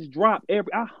engagements drop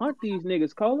I hunt these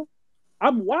niggas, Cola.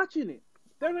 I'm watching it.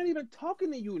 They're not even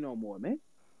talking to you no more, man.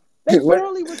 They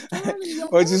barely responding to you.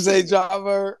 What'd you say,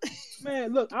 Driver?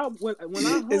 Man, look, when I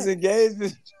hunt, his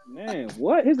engagement. Man,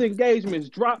 what? His engagements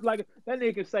drop like that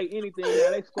nigga can say anything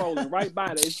now. They scrolling right by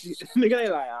that. Nigga, they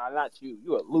like, not you.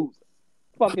 You a loser.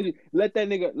 Fucking let that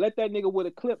nigga would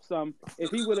have clipped some. If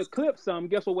he would have clipped some,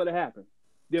 guess what would have happened?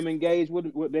 Them engaged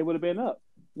they would have been up.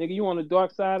 Nigga, you on the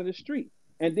dark side of the street.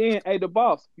 And then, hey, the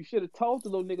boss, you should have told the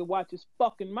little nigga watch his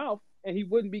fucking mouth and he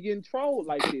wouldn't be getting trolled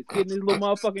like this, getting his little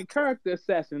motherfucking character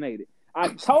assassinated. I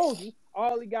told you,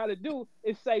 all he got to do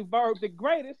is say Verb the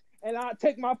greatest and I'll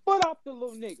take my foot off the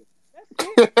little nigga. That's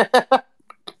it.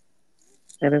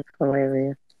 That is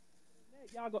hilarious.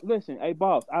 Y'all listen, hey,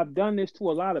 boss, I've done this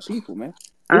to a lot of people, man.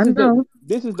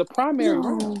 This is the primary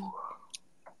round.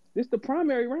 This is the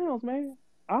primary rounds, man.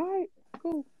 All right,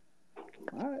 cool.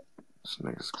 All right. This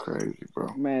nigga's crazy,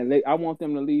 bro. Man, I want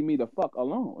them to leave me the fuck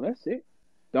alone. That's it.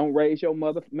 Don't raise your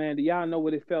mother. Man, do y'all know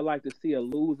what it felt like to see a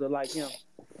loser like him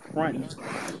fronting?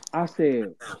 I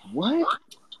said, what?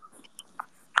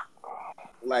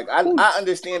 Like, I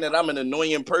understand that I'm an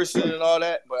annoying person and all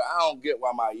that, but I don't get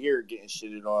why my ear getting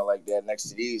shitted on like that next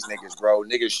to these niggas, bro.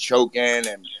 Niggas choking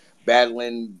and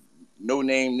battling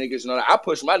no-name niggas and all that. I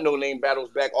pushed my no-name battles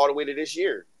back all the way to this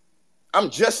year. I'm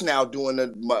just now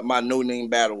doing my no-name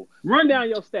battle. Run down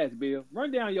your stats, Bill. Run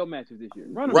down your matches this year.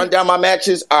 Run down my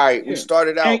matches. All right, we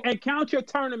started out and count your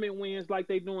tournament wins like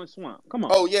they doing Swamp. Come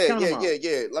on. Oh yeah.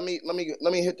 Let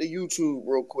me hit the YouTube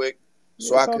real quick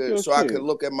so I could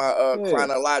look at my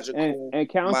chronological and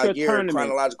count your tournament.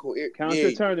 Chronological count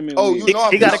your tournament. Oh, you know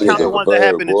he got to count the ones that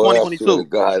happened in 2022.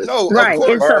 No, right.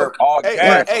 Of course.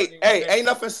 Hey, ain't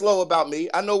nothing slow about me.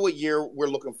 I know what year we're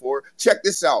looking for. Check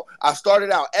this out. I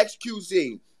started out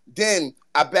XQZ, then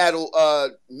I battled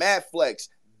Mad Flex,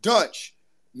 Dunch,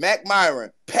 Mac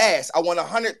Myron, pass. I won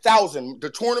 100,000. The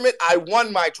tournament, I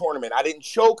won my tournament. I didn't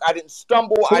choke. I didn't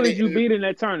stumble. Who did you beat in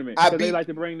that tournament? Because they like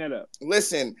to bring that up.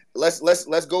 Listen,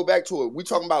 let's go back to it. We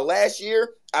talking about last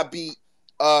year. I beat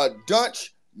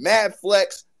Dunch, Mad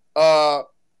Flex,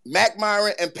 Mac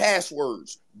Myron, and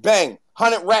Passwords. Bang,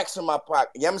 100 racks in my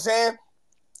pocket. You know what I'm saying?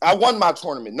 I won my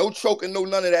tournament. No choking, no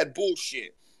none of that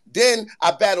bullshit. Then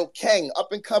I battled Kang,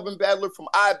 up and coming battler from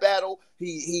iBattle.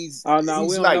 He's Oh no,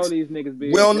 he's we don't nice. know these niggas,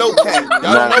 We don't know Kang.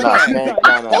 Y'all don't know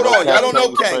Kang. Hold on, y'all don't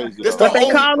know Kang. This the What they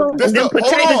only. call This them? the Them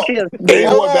potato hold chips, on. They Bill.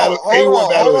 Hold want battle. on, They hold want on,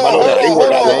 battle hold him. on, I know hold that. on, They hold want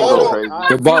battle on, him. hold Go on. crazy.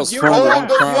 The boss Give him friendly. Hold I'm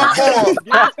the crying. fuck on.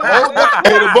 Hold the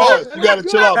Hey, the fuck. boss, you gotta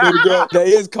chill out, baby girl. They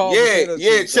is called Yeah, potato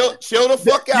yeah, chips, though. chill the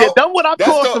fuck Yeah, out. them what I That's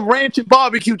call the some ranch and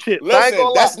barbecue chips. I ain't listen. gonna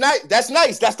lie. That's nice. That's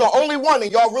nice. That's the only one,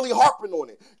 and y'all really harping on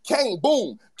it. Kang,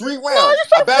 boom, 3 No, rounds.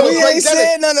 it's I battled We Dre ain't Dennis.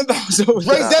 said nothing about those.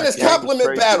 Dre Nah, Dennis Kang is compliment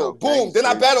crazy, battle. though. Kang Boom. is Then I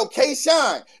crazy. battled K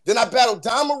Shine. Then I battled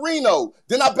Don Marino.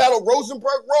 Then I battled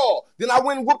Rosenberg Raw. Then I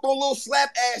went and whooped on a little slap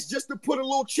ass just to put a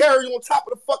little cherry on top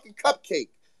of the fucking cupcake.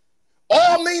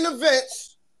 All main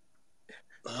events.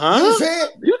 You know what I'm saying?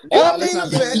 All Let's main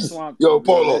not go in this events. swamp. Yo, Though,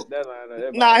 Bill. Polo.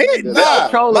 Nah, he's Nah,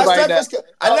 trolling my right strength now.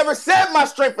 I never said my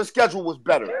strength of schedule was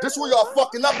better. This is where y'all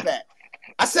fucking up at.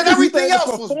 I said You everything say the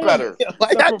else was better. performance.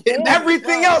 Like The I didn't. performance.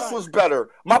 Everything else was better.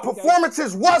 My Okay.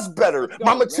 performances was better. Let's go.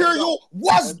 My Let's material go.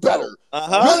 was Let's go. better.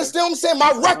 Uh-huh. You understand what I'm saying?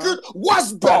 My record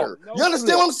was better. No You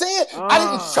understand what I'm saying? I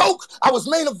didn't choke. I was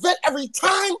main event every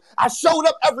time. I showed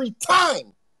up every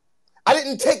time. I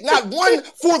didn't take not one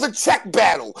for the check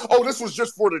battle. Oh, this was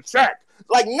just for the check.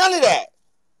 Like none of that.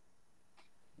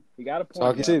 He got a point.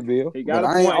 Talking shit, Bill. He got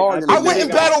But a I ain't point. arguing I with went you.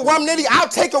 and battled Rum Nitty. I'll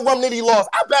take a Rum Nitty loss.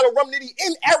 I battled Rum Nitty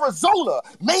in Arizona.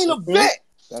 Main event.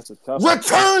 That's a tough one.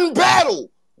 Return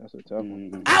battle. That's a tough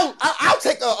one. I'll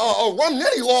take a Rum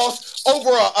Nitty loss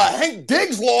over a Hank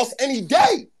Diggs loss any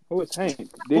day. Who is Hank?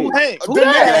 Who Diggs. Hank? Who The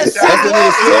nigga that? that That's the Suge nigga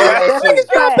lost. Suge Yeah, lost Who that's to. is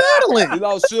y'all fact. He battling?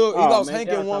 lost Suge. He Oh, lost man, Hank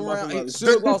y'all in one talking about round. somebody.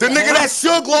 Suge lost The to nigga Hank. that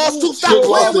Suge lost to. Stop Suge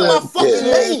playing lost with to my fucking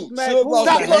Yeah. name. Suge lost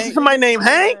Stop to You lost to Hank. somebody named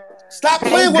Hank? Stop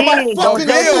playing Hank with my Diggs don't fucking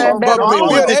show name. time But battle Oh, I don't Bill,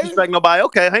 want to either. they disrespect nobody.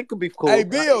 Okay, Hank could be cool. Hey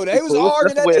Bill, they was Cool.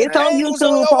 arguing That's the that way the it's It's on Kang was on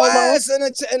YouTube, your Polo. ass,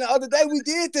 and the other day we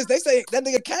did this. They say that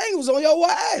nigga Kang was on your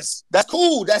ass. That's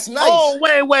cool. That's nice. Oh,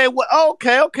 wait.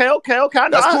 Okay. I know.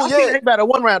 That's cool, I seen yeah. Hank battle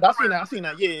one round. I seen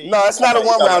that. Yeah. No, it's not a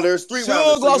one rounder. It's 3 rounders.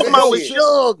 Suge So you lost I'm to didn't talking about bro. with see it.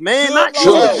 Suge, man, Suge not lost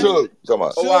you. to Suge, Hank. Suge. Come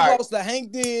on. Oh, Suge all right. lost to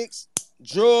Hank Diggs,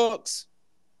 drugs,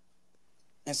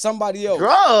 and somebody else.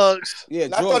 Drugs. Yeah, I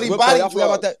drugs. thought he Whipco. body Y'all forgot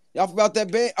about drugs. that. Y'all forgot about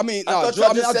that band. I mean, I no, thought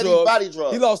y'all just not said he drugs. body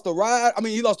drugs. He lost the ride. I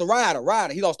mean, he lost the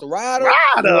rider. He lost the rider.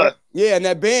 Ryder. Yeah, and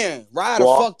that band. Ryder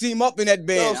Swamp. fucked him up in that Yo,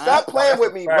 band. stop playing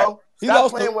with me, bro. He Stop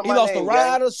lost playing with he my lost the name, gang.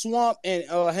 rider, Swamp, and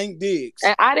Hank Diggs.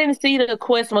 And I didn't see the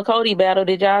Quest McCody battle.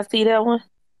 Did y'all see that one?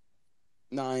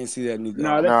 No, I ain't see that neither.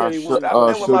 No, they Nah, said he won. Stop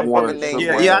playing with my Suge fucking won. name, Suge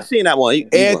Yeah, won gang. I that. seen that one. He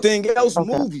won. Everything else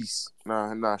Okay. movies.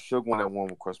 Nah, Suge won that one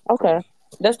with Chris Okay. McCoy.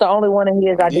 That's the only one of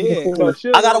his I didn't Yeah. So see.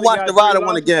 Suge I gotta only watch got the 3 Ryder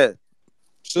one losses. again.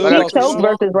 Suge He lost to choked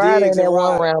Swamp, versus Ryder Diggs, in and that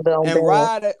one Ryder. rounder on And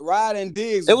band. Ryder and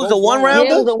Diggs. It was a both one one Yeah, it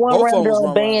rounder. was a one Both of them rounder was on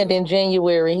one band rounders. in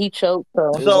January. He choked, so.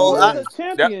 It was So on Who was band. the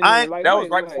champion I then? Like, That was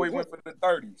wait, right before he what? went for the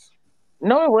 30s.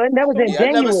 No, it wasn't. That was So in Yeah,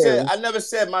 January. I never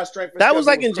said my strength and that was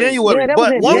schedule like was in crazy. Yeah, January, that was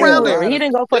but in one Yeah, rounder. January. He Ryder.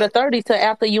 didn't go for the 30 till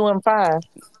after UM5.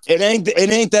 It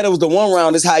ain't that it was the one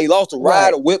round. It's how he lost. The Right.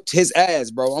 Ryder whipped his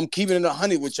ass, bro. I'm keeping it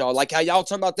 100 with y'all. Like how y'all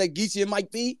talking about that Geechee and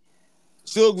Mike B.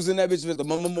 Suge was in that bitch with the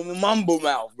mumble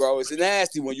mouth, bro. It's a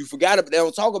nasty one. You forgot it, but they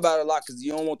don't talk about it a lot because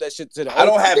you don't want that shit to the I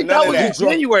don't I have think none that of was in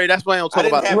that. January. That's why I don't I talk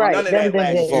didn't about have that. Right. none of That was that in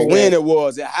last For year, January. when gang. it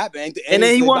was, it happened. And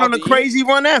then he It's went about on a the year. crazy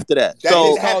run after that. That So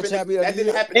didn't called happen. champion of That the didn't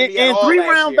year. happen to me at and all last year.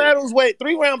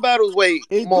 three round battles weigh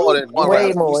It more do. than one Way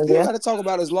round. We more, still yeah. got to talk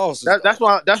about his losses, That's though.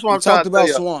 why We I'm trying talked to tell about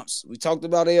you. Swamps. We talked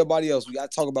about everybody else. We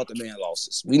got to talk about the man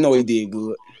losses. We know he did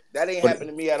good. That ain't But happened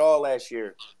to me at all last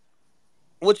year.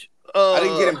 Which I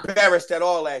didn't get embarrassed at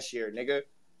all last year, nigga.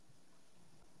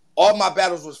 All my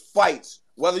battles was fights.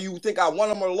 Whether you think I won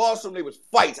them or lost them, they was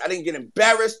fights. I didn't get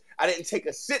embarrassed. I didn't take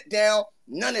a sit down.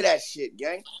 None of that shit,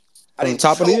 gang. I on didn't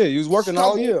top of the choke, year, he was working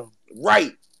all stumble. year.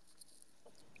 Right.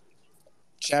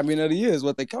 Champion of the year is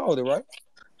what they called it, right?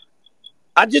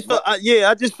 I just felt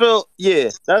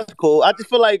that's cool. I just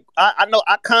feel like I know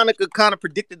I kind of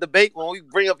predict the debate when we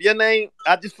bring up your name.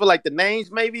 I just feel like the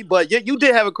names maybe, but you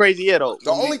did have a crazy year though.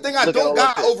 The only thing I don't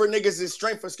got over niggas is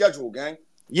strength of schedule, gang.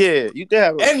 Yeah, you did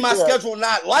have And my schedule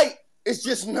not light. It's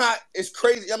just not, it's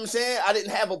crazy. You know what I'm saying? I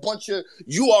didn't have a bunch of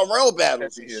URL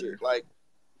battles and shit. Like,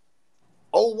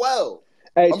 oh well.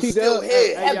 Hey, I'm still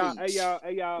here hey, heavy.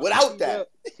 y'all. Without that.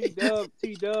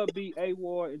 T-Dub beat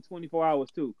A-Ward in 24 hours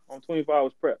too. On 24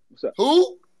 hours prep. What's up?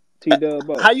 Who? T-Dub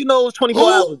both. How you know it was 24 Who?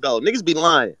 hours though? Niggas be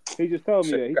lying. He just told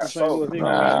me that. He's from St. Louis. He ain't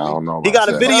gonna lie Nah, to I me. don't know He about got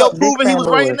a that. video Big proving he St. was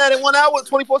Louis. writing that in 1 hour,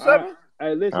 24/7.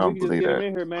 Hey, listen, I we don't can just believe get him that.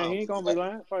 in here, man. He ain't gonna be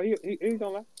lying. He ain't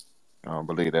gonna lie. I don't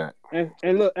believe that.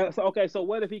 And look, so okay, so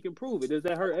what if he can prove it? Does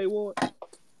that hurt A-Ward?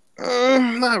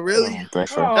 Not really. Think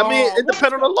so? I mean, it What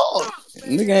depends on the the law. fuck,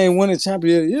 Nigga man? ain't winning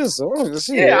champion of the year, so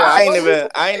shit. Yeah, I ain't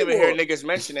He even hear would. niggas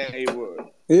mention that he would.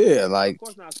 Yeah, Of like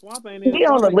course not. Swamp ain't in. He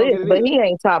on Swamp the ain't gonna list, get it but either. he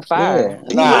ain't top five. yeah.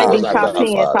 He He might Nah, was be not top top 10,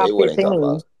 five. He top wasn't top 15.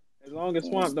 five. As long as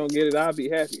Swamp don't get it, I'll be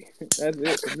happy. That's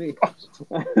it for me.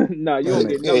 No, you That don't nigga.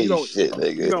 get no. You Hey, don't. shit,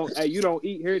 You nigga. don't. Hey, you don't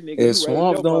eat here, nigga. If You raise Swamp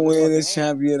your don't win motherfucking this hand.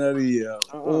 champion of the year,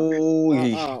 Uh-uh. oh,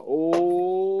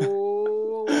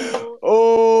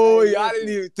 Hey, I didn't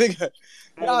listen. even think.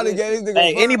 Hey, Y'all done gave listen. this nigga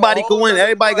Hey, Verb a anybody can whole win. nother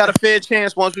Everybody got month. a fair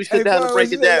chance once we Hey, sit down and Verb,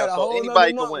 break you it know, you down. got a So whole nother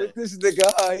anybody can month win. with this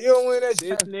nigga. He don't win that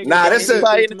This champion. nigga nah. gonna This a eat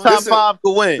Anybody this in the month. top five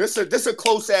can win. this a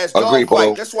close ass Agree, dog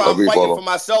fight. Polo. That's why I'm Agree, fighting Polo. for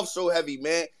myself so heavy,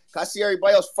 man. I see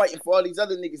everybody else fighting for all these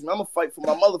other niggas, man. I'm gonna fight for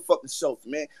my motherfucking self,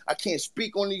 man. I can't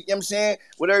speak on these, you know what I'm saying?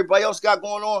 What everybody else got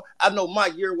going on. I know my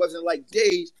year wasn't like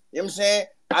days, you know what I'm saying?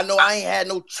 I know I ain't had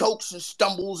no chokes and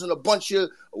stumbles and a bunch of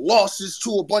losses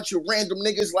to a bunch of random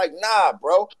niggas. Like, nah,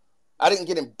 bro. I didn't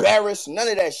get embarrassed. None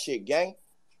of that shit, gang.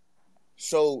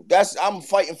 So I'm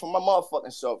fighting for my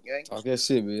motherfucking self, gang. Talk that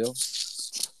shit, Bill.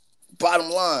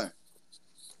 Bottom line.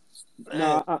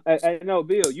 No, I know,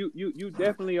 Bill. You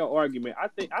definitely an argument. I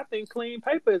think Clean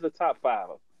Paper is a top five.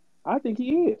 I think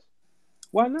he is.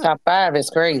 Why not? Top five is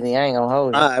crazy. I ain't gonna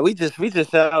hold All you. right, we just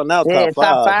shouting out Yeah, top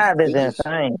top five. five is We just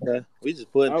insane. okay. We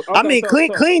just putting. I Okay, mean,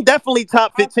 clean, definitely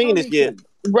top how 15 come this he year. couldn't?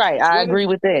 Right, I What if? agree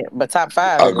with that. But top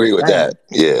five I is agree with insane. that.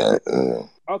 Yeah.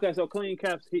 Okay, so Clean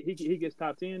Caps he gets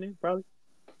top 10 then probably.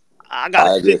 I gotta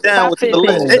I agree. sit down Top with the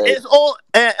list. Polo 15. say. It's all,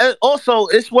 and also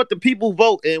it's what the people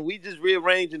vote, and we just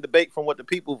rearrange and debate from what the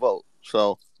people vote.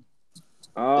 So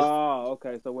Oh,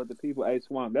 okay. So what the people? Hey,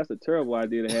 Swamp, that's a terrible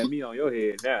idea to have me on your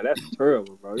head. Now that's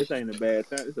terrible, bro. This ain't a bad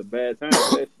time. It's a bad time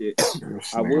for that shit.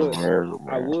 This I nigga would, weird,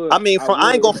 I man. would, I mean, I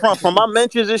I ain't would. gonna front from my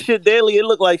mentions and shit daily. It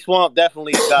looked like Swamp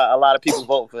definitely got a lot of people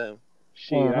vote for him.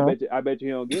 Shit, Mm-hmm. I bet you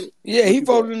he don't get it. Yeah, What he you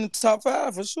bet? voted in the top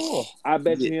five for sure. I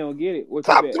bet Yeah, you he don't get it. What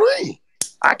you Top bet? three.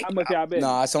 I How much y'all betting?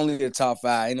 Nah, it's only the top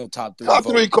five. Ain't no top three Top vote.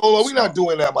 three, Colo. We not So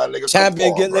doing that, my nigga. Come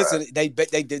champion on, get man. listen. They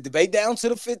debate down to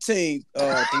the 15.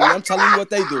 Three. I'm telling you what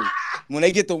they do. When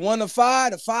they get the 1 to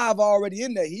 5, the 5 already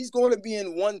in there. He's going to be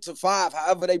in 1 to 5,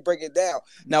 however they break it down.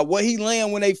 Now, what he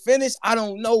land when they finish, I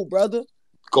don't know, brother.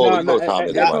 Colo, No, you no. know what time Hey,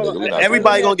 it is, hey, got my Polo. nigga. We Hey, not hey, doing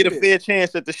let everybody me that. gonna ask you get a this. fair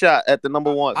chance at the shot at the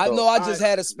number one. I So know I All just right,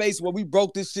 had a space where we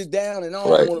broke this shit down, and I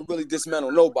don't Right, want to really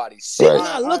dismantle nobody. Shit right.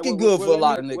 not all right. looking good for a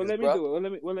lot of Well, niggas, let me bro. do it.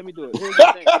 Let me do it. Here's the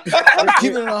thing. I'm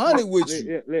Here, keeping it 100 with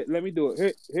you. let me do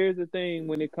it. Here's the thing.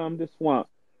 When it comes to Swamp,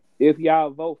 if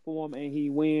y'all vote for him and he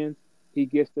wins, he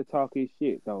gets to talk his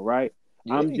shit, though, right?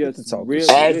 Yeah, I'm you get just to talk this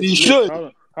real. shit. As he Listen, listen. should.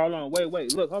 Hold on.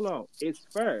 Wait. Look, hold on. It's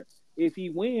fair. If he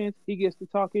wins, he gets to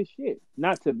talk his shit.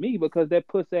 Not to me because that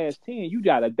puss ass 10, you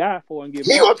gotta die for and get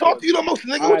He gonna murked talk for. to you the most,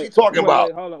 nigga. All What you right, talking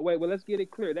about? hold on, well, let's get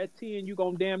it clear. That 10 you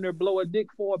gonna damn near blow a dick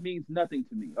for means nothing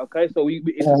to me. Okay, so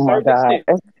it's a Oh my certain God. extent.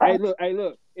 Hey,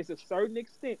 look, it's a certain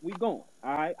extent we going.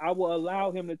 All right, I will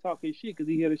allow him to talk his shit because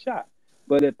he hit a shot.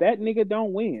 But if that nigga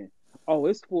don't win, oh,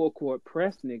 it's full court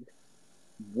press, nigga.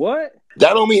 What?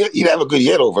 That don't mean he'd have a good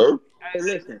year, though, Verb. Hey,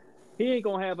 listen, he ain't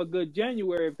gonna have a good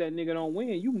January if that nigga don't win.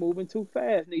 You moving too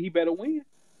fast, nigga. He better win.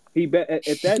 He bet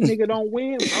if that nigga don't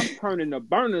win, I'm turning the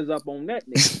burners up on that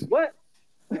nigga. What?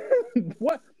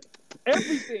 What?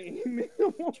 Everything,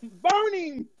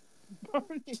 burning,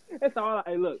 burning. That's all.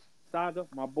 Hey, look, Saga,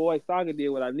 my boy Saga did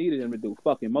what I needed him to do.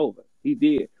 Fuck him over. He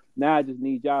did. Now I just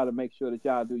need y'all to make sure that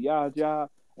y'all do y'all job,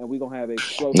 and we gonna have an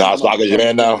explosive Nah, Swagger's your motherfucking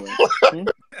man now. January. Hmm?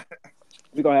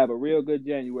 We gonna have a real good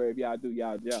January if y'all do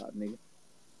y'all job, nigga.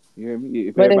 You hear me?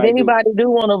 If But if everybody do. anybody do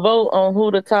want to vote on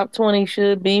who the top 20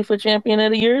 should be for champion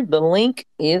of the year, the link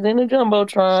is in the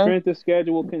Jumbotron. Strength of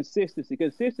schedule, consistency.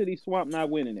 Consistency, Swamp not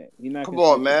winning that. He not Come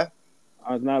on, consistent. man.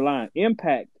 I was not lying.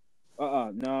 Impact.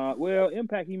 Nah. Well,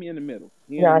 Impact. He in the middle.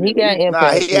 He in the Now, he middle. got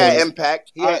Nah, impact, he yeah. had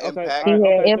impact. He All had right. Okay. impact. All He right. had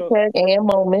Okay. So, impact and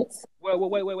moments.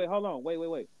 wait. Hold on.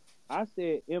 Wait. I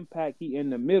said Impact. He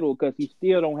in the middle because he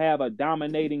still don't have a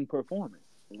dominating performance.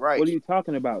 Right. What are you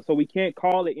talking about? So we can't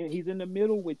call it. He's in the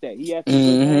middle with that. He had some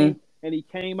good Mm-hmm. games, and he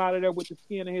came out of there with the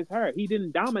skin of his hair. He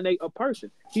didn't dominate a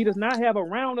person. He does not have a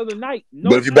round of the night.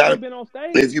 But No if you time he battle, been on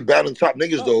if stage. you battling top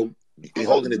niggas No. though, you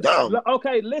holding it down.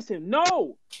 Okay, listen.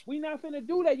 No, we not finna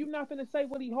do that. You're not finna say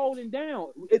what he holding down.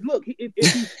 Look,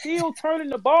 if he's still turning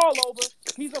the ball over,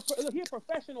 look, he a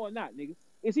professional or not, nigga?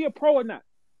 Is he a pro or not?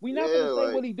 We not Yeah, finna say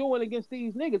like what he doing against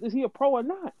these niggas. Is he a pro or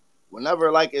not?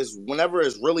 whenever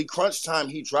it's really crunch time,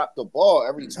 he dropped the ball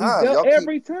every time.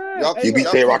 Every time. He beat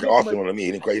Tay Rock and Arsenal to me.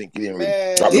 He didn't really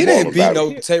drop the He ball didn't on beat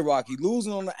battle. no Tay Rock. He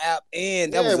losing on the app,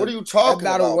 and that was what are you talking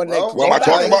battle about, bro? What am I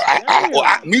talking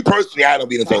about? Me personally, I don't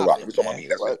beat Tay Rock. That's what I mean.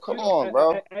 That's it. Come on,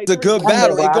 bro. It's a good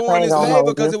battle. It go in his favor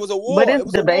because it was a war. But it's it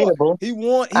was a debatable. war. He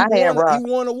won. He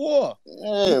won a war.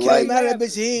 He came out of that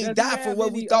bitch. He ain't died for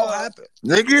what we thought happened.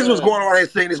 Niggas was going around here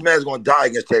saying this man's gonna die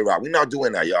against Tay Rock. We not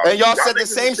doing that, y'all. And y'all said the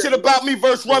same shit about me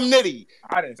versus Rum Nitty.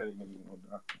 I didn't say he was gonna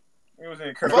die. It was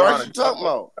in What you talking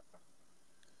about?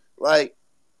 Like,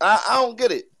 I don't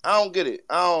get it. I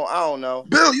don't know.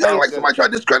 Bill, you act like somebody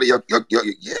tried to discredit your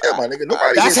my nigga.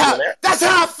 Nobody that's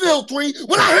how I feel, 3.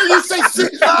 When I hear you say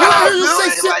shit,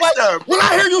 when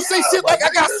I hear you say shit like I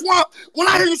got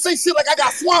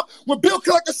swamped, when Bill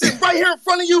Collector sitting right here in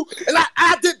front of you, and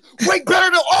I did way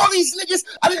better than all these niggas.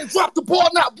 I didn't drop the ball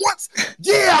not once.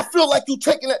 Yeah, I feel like you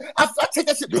taking it. I take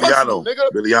that shit personal,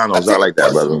 nigga. Billiano's not like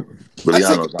that, brother.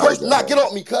 Billiano's not like that. Not get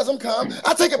off me, cuz I'm calm.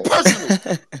 I take it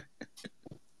personal.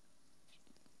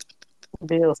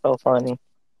 Bill's so funny.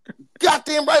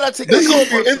 Goddamn right, I take that shit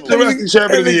personal. Interesting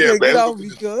champion of the year, Get man. off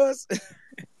because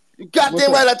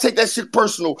Goddamn right, I take that shit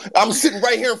personal. I'm sitting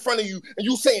right here in front of you, and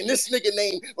you saying this nigga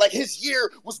name like his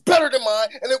year was better than mine,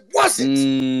 and it wasn't.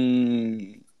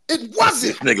 It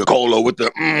wasn't. This nigga Polo with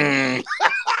the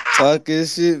talking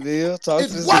shit, Bill. Talk to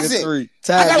this wasn't. nigga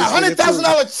 3. I got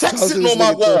 $100,000 check sitting on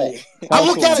my wall. I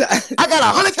look at it. I got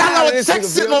 $100,000 check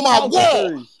sitting on my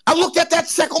wall. I look at that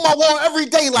check on my wall every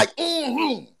day, like,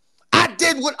 I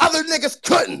did what other niggas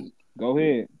couldn't. Go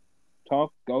ahead.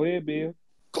 Talk. Go ahead, Bill.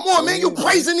 Come on, man. You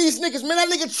praising these niggas, man. That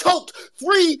nigga choked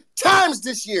 3 times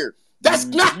this year. That's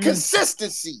not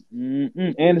consistency.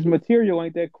 And his material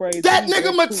ain't that crazy. That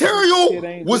nigga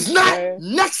material was not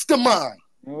next to mine.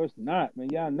 No, it's not, man.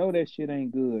 Y'all know that shit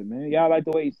ain't good, man. Y'all like the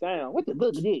way he sound. What the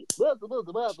fuck is this?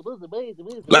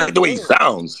 like the way he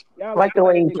sounds. Y'all Like the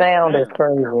way he sound is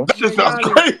crazy. That shit sounds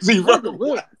crazy,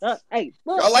 bro. Hey,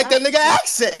 y'all like that nigga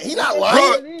accent. He not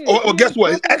lying. Well, guess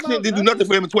what? His accent didn't do nothing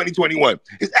for him in 2021.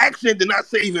 His accent did not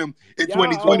save him in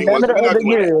 2021. None of the other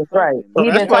years, right. He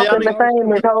been talking the same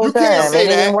this whole You time. can't say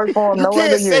and it didn't work for him You no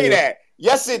can't other say years. that.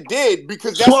 Yes, it did,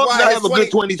 because that's Swamp why not his have a good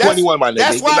 2021, my nigga.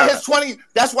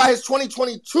 That's why his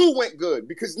 2022 went good,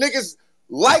 because niggas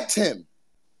liked him.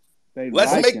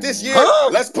 Let's make this year.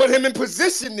 Let's put him in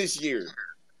position this year.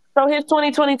 So his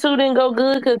 2022 didn't go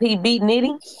good because he beat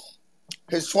Nitty?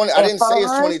 I didn't say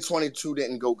his 2022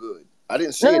 didn't go good. I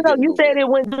didn't say it. No, you said it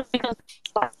went good because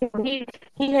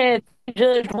he had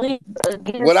Judge Lee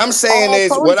against what I'm saying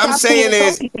is,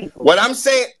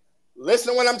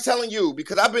 listen to what I'm telling you,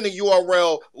 because I've been in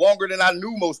URL longer than I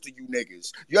knew most of you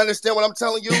niggas. You understand what I'm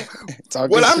telling you?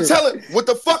 What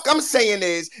the fuck I'm saying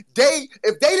is,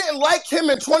 if they didn't like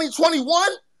him in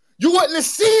 2021, you wouldn't have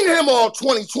seen him all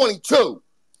 2022.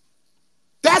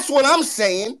 That's what I'm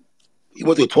saying. He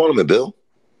went to a tournament, Bill.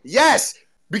 Yes,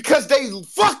 because they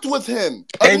fucked with him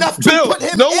enough to put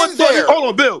him in there. Hold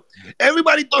on, Bill.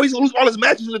 Everybody thought he's gonna lose all his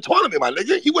matches in the tournament, my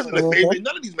nigga. He wasn't a favorite in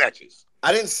none of these matches.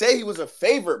 I didn't say he was a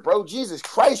favorite, bro. Jesus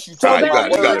Christ, you got it,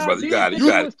 brother. You got it.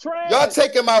 Y'all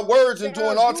taking my words and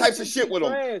doing all types of shit with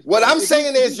them. What I'm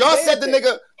saying is, y'all said the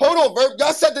nigga, hold on, Verb.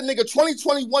 Y'all said the nigga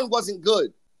 2021 wasn't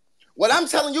good. What I'm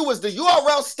telling you is the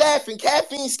URL staff and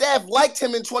Caffeine staff liked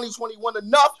him in 2021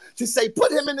 enough to say,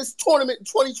 put him in this tournament in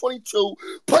 2022,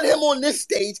 put him on this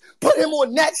stage, put him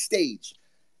on that stage.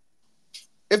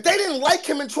 If they didn't like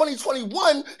him in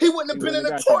 2021, he wouldn't have been in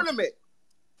a tournament.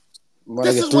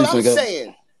 This is what I'm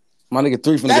saying. My nigga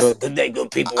 3 from the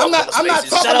good people. I'm not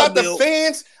talking about the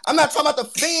fans. I'm not talking about the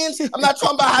fans. I'm not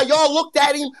talking about how y'all looked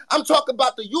at him. I'm talking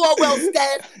about the URL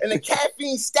staff and the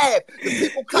Caffeine staff. The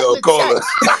people cutting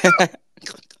the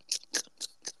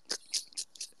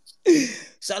checks.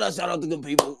 Shout out to good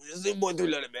people. This is boy 3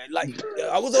 letter, man. Like,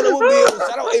 I was on there with Bill.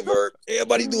 Shout out Verb.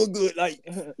 Everybody doing good. Like,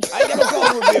 I ain't got no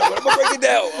problem with Bill, but I'm gonna break it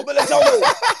down. I'm gonna let y'all know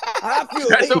how I feel.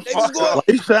 They was going.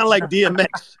 You sound like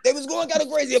DMX. They was going kind of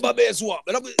crazy about man swap.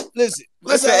 But listen,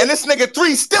 and this nigga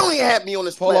 3 still ain't had me on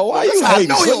this Polo. Why you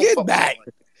hating? So get back.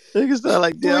 Nigga sound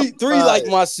like DMX. 3 like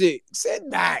my shit. Sit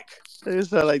back. Nigga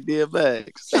sound like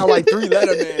DMX. Sound like 3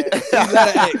 letter man. 3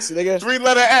 letter X, nigga. 3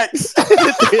 letter X.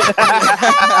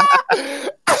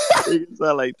 Nigga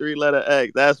sound like 3 letter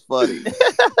X. That's funny.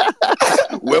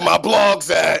 Where my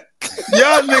blogs at?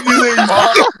 Y'all niggas ain't.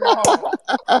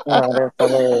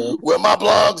 Where my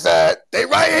blogs at? They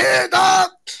right here, dog.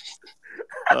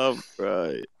 I'm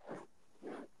right.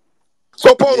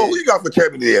 So, Polo, who you got for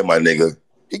champion of the year, my nigga?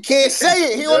 He can't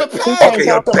say it. He on the panel. Okay,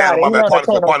 you're panel. My bad.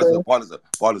 Partner.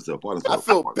 I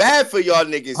feel bad for y'all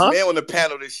niggas, man, on the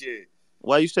panel this year.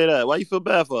 Why you say that? Why you feel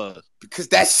bad for us? Because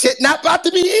that shit not about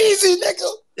to be easy,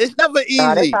 nigga. It's never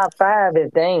Nah, that easy. top 5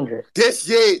 is dangerous. This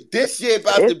year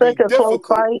about to It's be such a close difficult.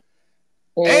 fight.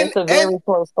 Yeah, it's a very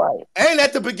close fight. And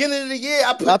at the beginning of the year,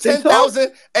 I I put think so.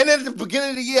 10,000. And at the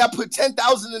beginning of the year, I put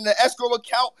 10,000 in the escrow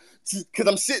account because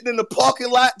I'm sitting in the parking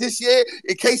lot this year.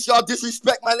 In case y'all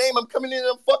disrespect my name, I'm coming in and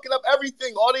I'm fucking up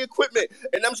everything, all the equipment,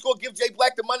 and I'm just gonna give Jay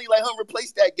Black the money like,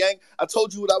 replace that, gang. I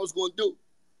told you what I was gonna do.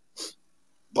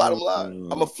 Bottom line, I'm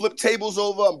gonna flip tables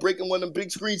over. I'm breaking one of them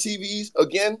big screen TVs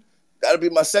again. That'll be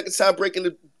my second time breaking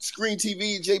the screen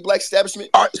TV at Jay Black establishment.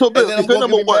 All right, so Bill, if you're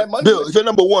number one, Bill, if you're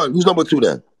number one, who's number two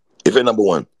then? If you're number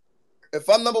one. If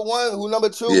I'm number one, who number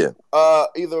two? Yeah.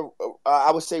 Either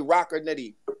I would say Rock or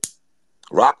Nitty.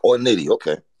 Rock or Nitty,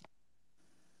 okay.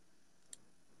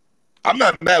 I'm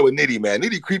not mad with Nitty, man.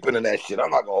 Nitty creeping in that shit. I'm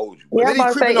not gonna hold you. Yeah,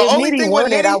 Nitty creeping. The only thing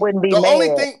with Nitty, I wouldn't be mad.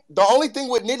 The only thing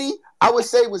with Nitty, I would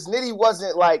say, was Nitty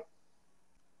wasn't like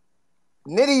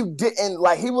Nitty didn't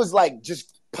like he was like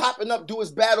just popping up, do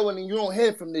his battle, and then you don't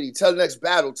hear from Nitty till the next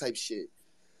battle type shit.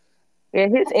 Yeah,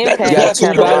 his impact. You got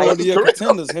two battle of the year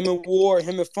contenders. Him and Ward,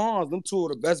 him and Fonz. Them two of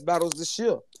the best battles this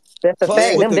year. That's a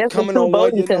fact. Them that's the two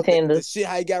voting contenders. The shit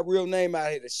how he got real name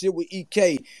out here. The shit with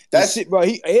EK. That shit, bro.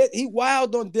 He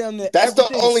wild on damn near. That's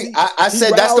everything. The only. I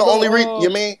said that's the only reason.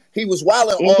 You mean he was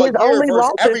wilding all year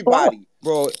versus everybody.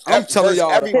 Bro, I'm telling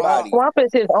y'all, everybody. Swamp is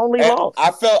his only loss.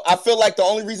 I feel like the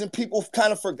only reason people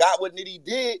kind of forgot what Nitty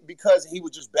did because he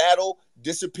would just battle,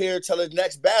 disappear till his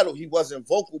next battle. He wasn't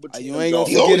vocal between. You ain't gonna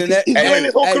forget that. He's doing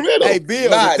his whole career though. Hey,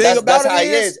 Bill, the thing about it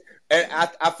is. And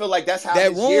I feel like that's how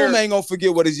that room ain't gonna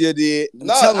forget what his year did. I'm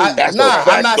not saying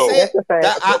that.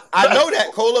 I know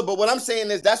that, Cola, but what I'm saying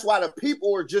is that's why the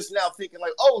people are just now thinking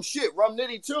like, oh shit, Rum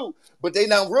Nitty too. But they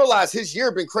now realize his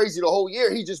year been crazy the whole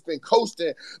year. He just been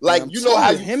coasting. Like you know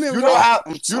how you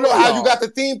got the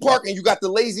theme park and you got the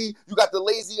lazy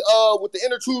with the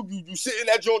inner tube. You sit in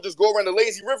that joint, just go around the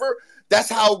lazy river. That's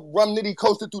how Rum Nitty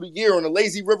coasted through the year on the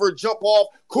lazy river, jump off,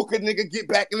 cook a nigga, get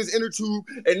back in his inner tube,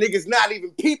 and niggas not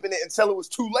even peeping it until it was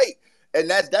too late. And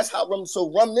that's how Rum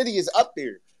Nitty is up there.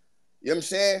 You know what I'm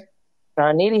saying?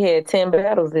 Nitty had 10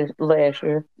 battles last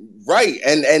year. Right.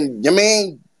 And you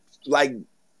mean like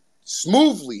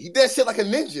smoothly. He did shit like a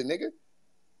ninja, nigga.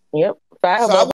 Yep. 5 of them.